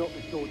something to knock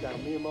this door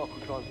down. Me and Mark will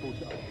try and force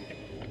it open.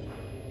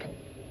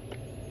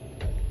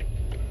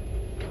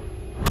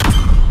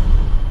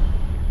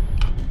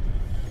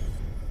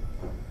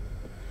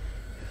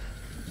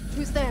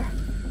 Who's there?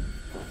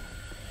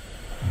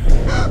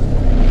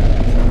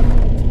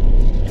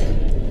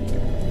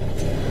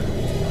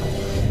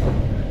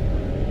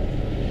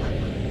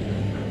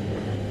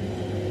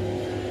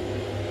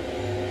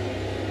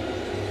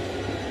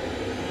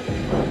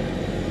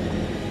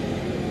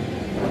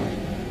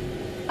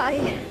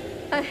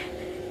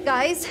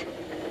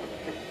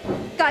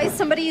 Guys,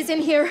 somebody is in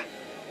here.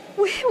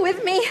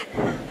 With me.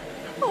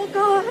 Oh,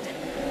 God.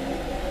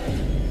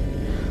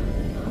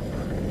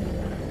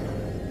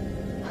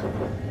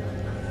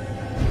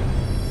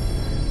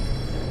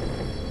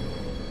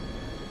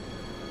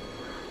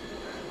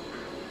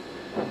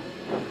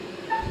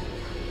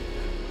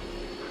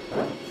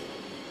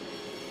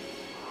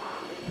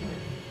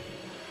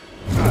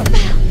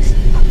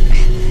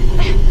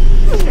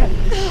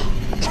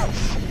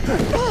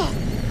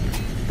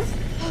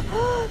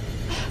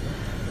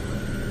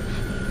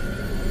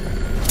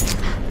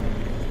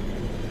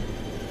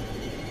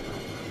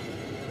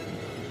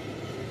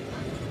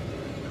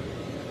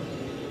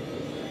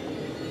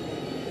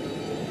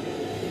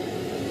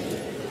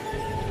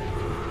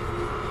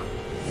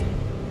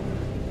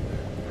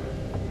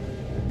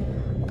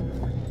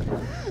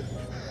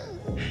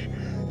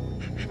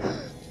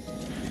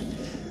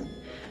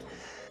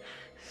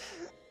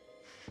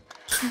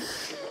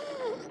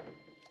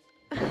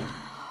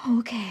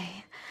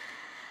 Okay.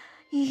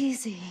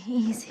 Easy,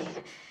 easy.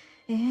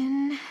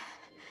 In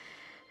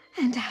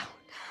and out.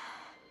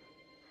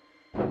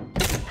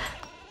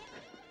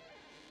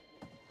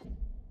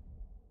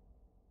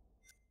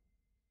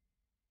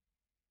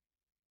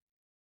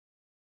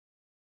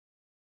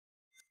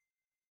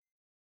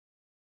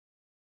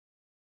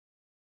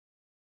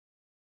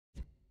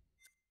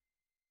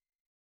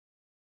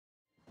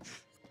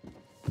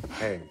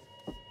 Hey.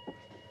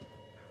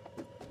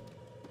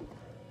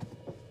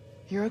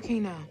 You're okay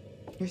now.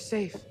 You're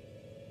safe.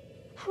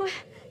 What?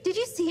 Did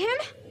you see him?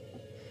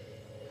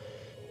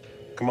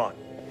 Come on.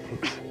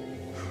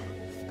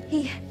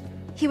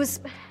 He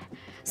was...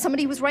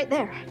 Somebody was right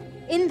there.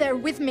 In there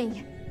with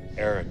me.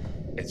 Aaron,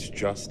 it's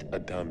just a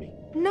dummy.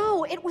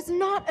 No, it was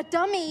not a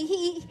dummy.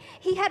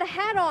 He had a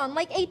hat on,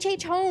 like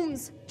H.H.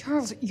 Holmes.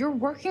 Charles, you're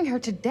working her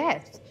to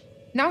death.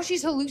 Now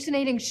she's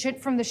hallucinating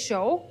shit from the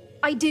show?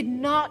 I did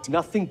not.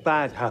 Nothing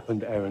bad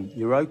happened, Erin.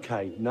 You're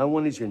okay. No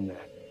one is in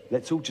there.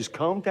 Let's all just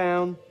calm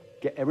down,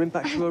 get Erin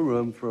back to her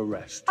room for a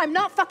rest. I'm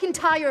not fucking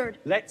tired.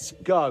 Let's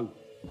go.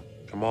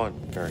 Come on,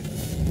 Aaron.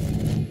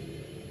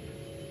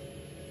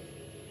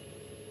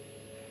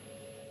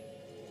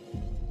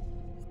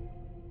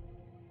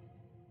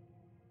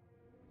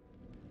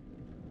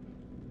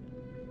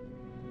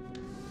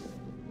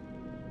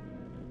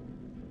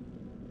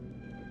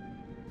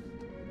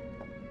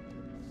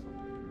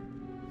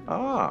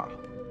 Ah,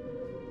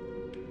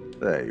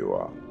 there you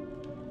are.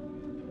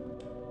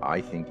 I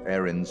think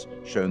Erin's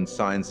shown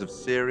signs of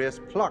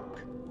serious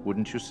pluck,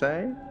 wouldn't you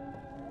say?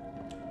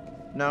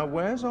 Now,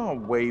 where's our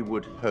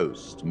wayward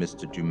host,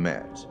 Mr.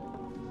 Dumet?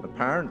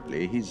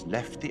 Apparently, he's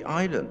left the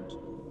island.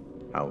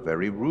 How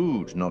very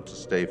rude not to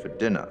stay for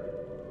dinner.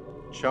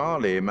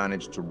 Charlie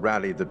managed to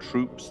rally the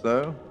troops,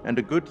 though, and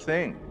a good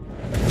thing.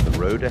 The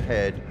road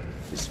ahead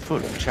is full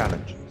of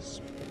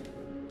challenges.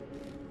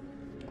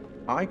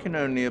 I can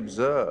only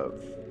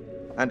observe,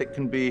 and it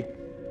can be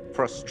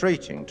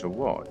frustrating to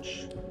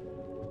watch.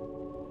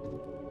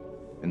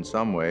 In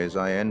some ways,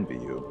 I envy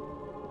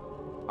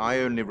you. I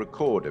only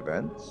record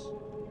events.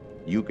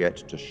 You get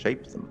to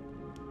shape them.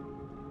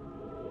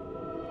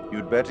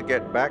 You'd better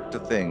get back to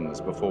things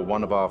before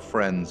one of our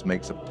friends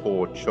makes a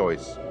poor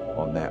choice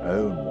on their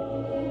own.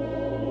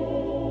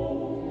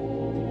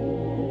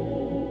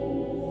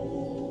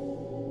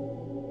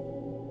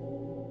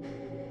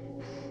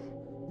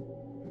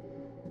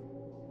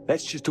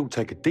 Let's just all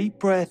take a deep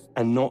breath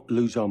and not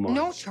lose our minds.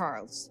 No,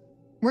 Charles.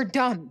 We're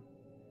done.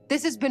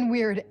 This has been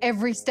weird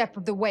every step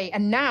of the way,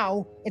 and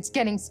now it's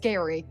getting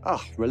scary.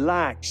 Ah,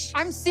 relax.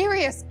 I'm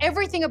serious.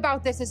 Everything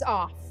about this is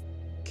off.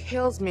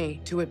 Kills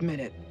me to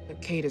admit it,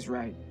 but Kate is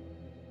right.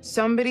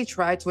 Somebody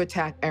tried to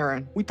attack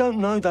Erin. We don't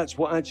know that's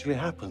what actually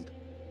happened.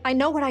 I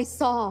know what I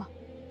saw.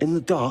 In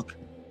the dark.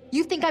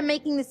 You think I'm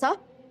making this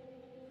up?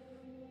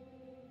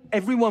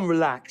 Everyone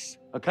relax,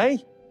 okay?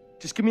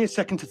 Just give me a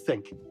second to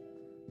think.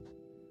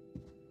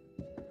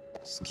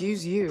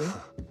 Excuse you.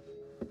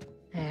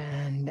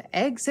 And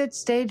exit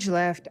stage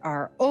left,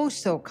 our oh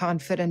so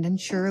confident and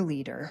sure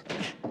leader.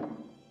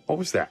 What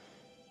was that?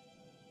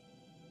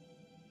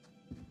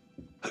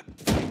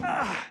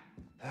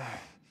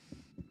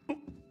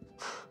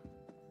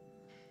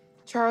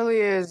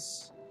 Charlie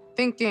is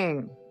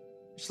thinking,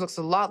 which looks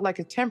a lot like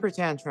a temper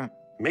tantrum.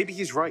 Maybe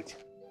he's right.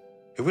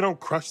 If we don't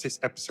crush this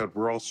episode,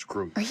 we're all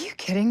screwed. Are you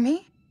kidding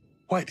me?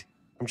 What?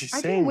 I'm just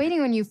I've saying. been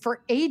waiting on you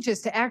for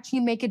ages to actually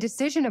make a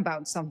decision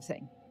about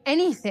something.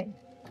 Anything.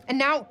 And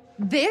now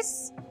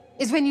this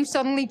is when you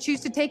suddenly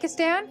choose to take a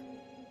stand?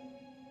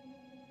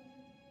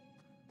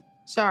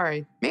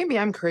 Sorry, maybe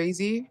I'm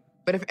crazy,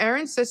 but if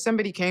Erin says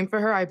somebody came for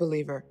her, I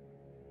believe her.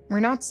 We're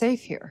not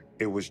safe here.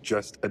 It was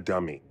just a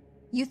dummy.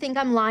 You think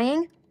I'm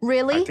lying?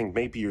 Really? I think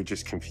maybe you're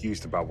just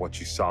confused about what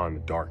you saw in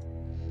the dark.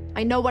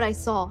 I know what I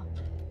saw.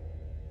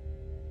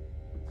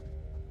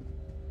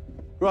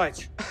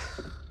 Right.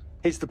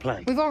 Here's the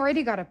plan. We've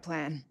already got a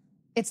plan.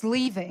 It's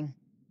leaving.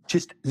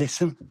 Just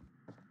listen.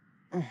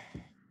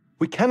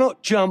 We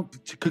cannot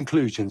jump to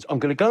conclusions. I'm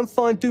going to go and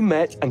find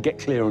Dumet and get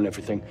clear on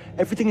everything.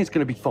 Everything is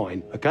going to be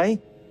fine,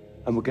 okay?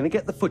 And we're going to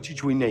get the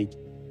footage we need.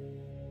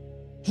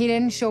 He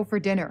didn't show for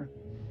dinner.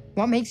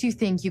 What makes you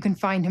think you can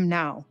find him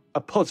now? A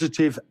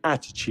positive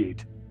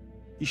attitude.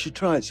 You should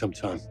try it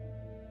sometime.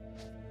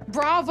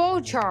 Bravo,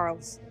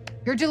 Charles.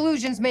 Your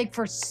delusions make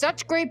for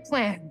such great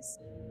plans.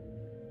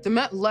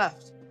 Demet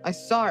left. I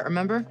saw it,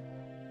 remember?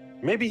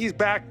 Maybe he's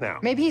back now.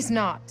 Maybe he's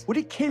not. Would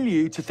it kill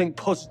you to think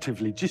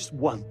positively just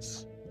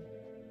once?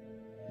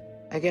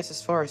 I guess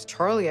as far as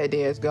Charlie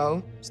ideas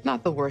go, it's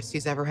not the worst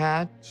he's ever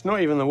had. It's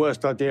not even the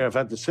worst idea I've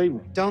had this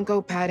evening. Don't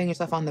go patting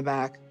yourself on the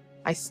back.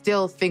 I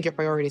still think your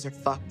priorities are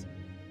fucked.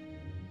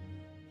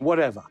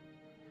 Whatever.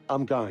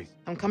 I'm going.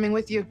 I'm coming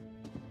with you.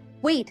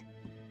 Wait.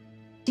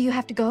 Do you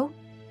have to go?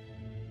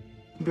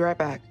 I'll be right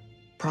back.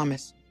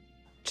 Promise.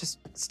 Just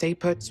stay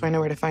put so I know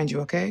where to find you,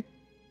 okay?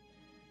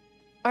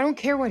 I don't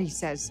care what he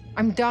says.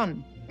 I'm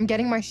done. I'm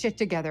getting my shit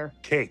together.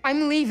 Kate.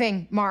 I'm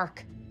leaving,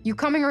 Mark. You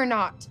coming or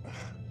not?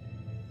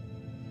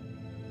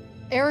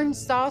 Erin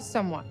saw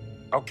someone.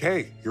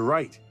 Okay, you're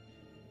right.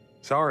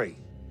 Sorry.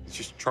 It's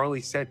just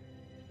Charlie said.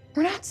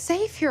 We're not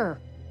safe here.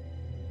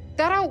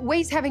 That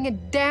outweighs having a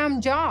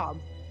damn job.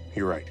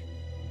 You're right.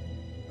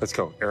 Let's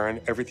go,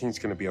 Erin. Everything's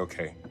gonna be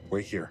okay.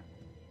 Wait here.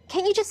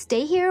 Can't you just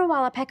stay here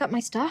while I pack up my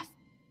stuff?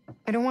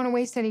 I don't want to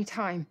waste any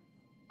time.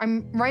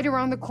 I'm right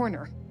around the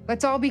corner.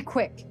 Let's all be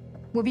quick.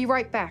 We'll be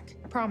right back.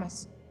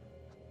 Promise.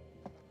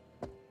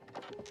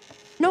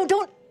 No,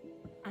 don't.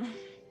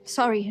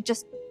 Sorry,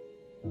 just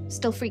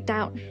still freaked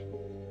out.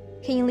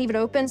 Can you leave it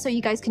open so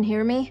you guys can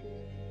hear me?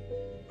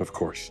 Of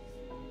course.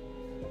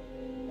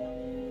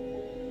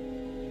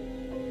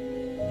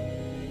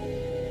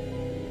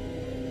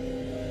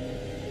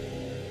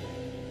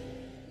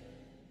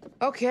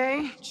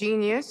 Okay,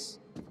 genius.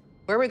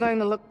 Where are we going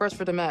to look first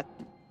for Demet?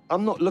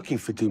 I'm not looking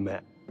for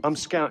Dumet. I'm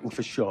scouting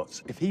for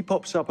shots. If he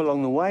pops up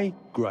along the way,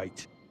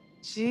 great.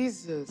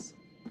 Jesus.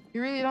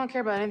 You really don't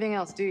care about anything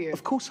else, do you?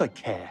 Of course I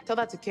care. Tell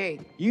that to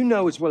Kate. You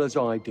know as well as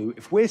I do,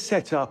 if we're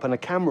set up and a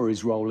camera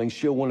is rolling,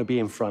 she'll want to be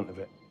in front of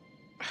it.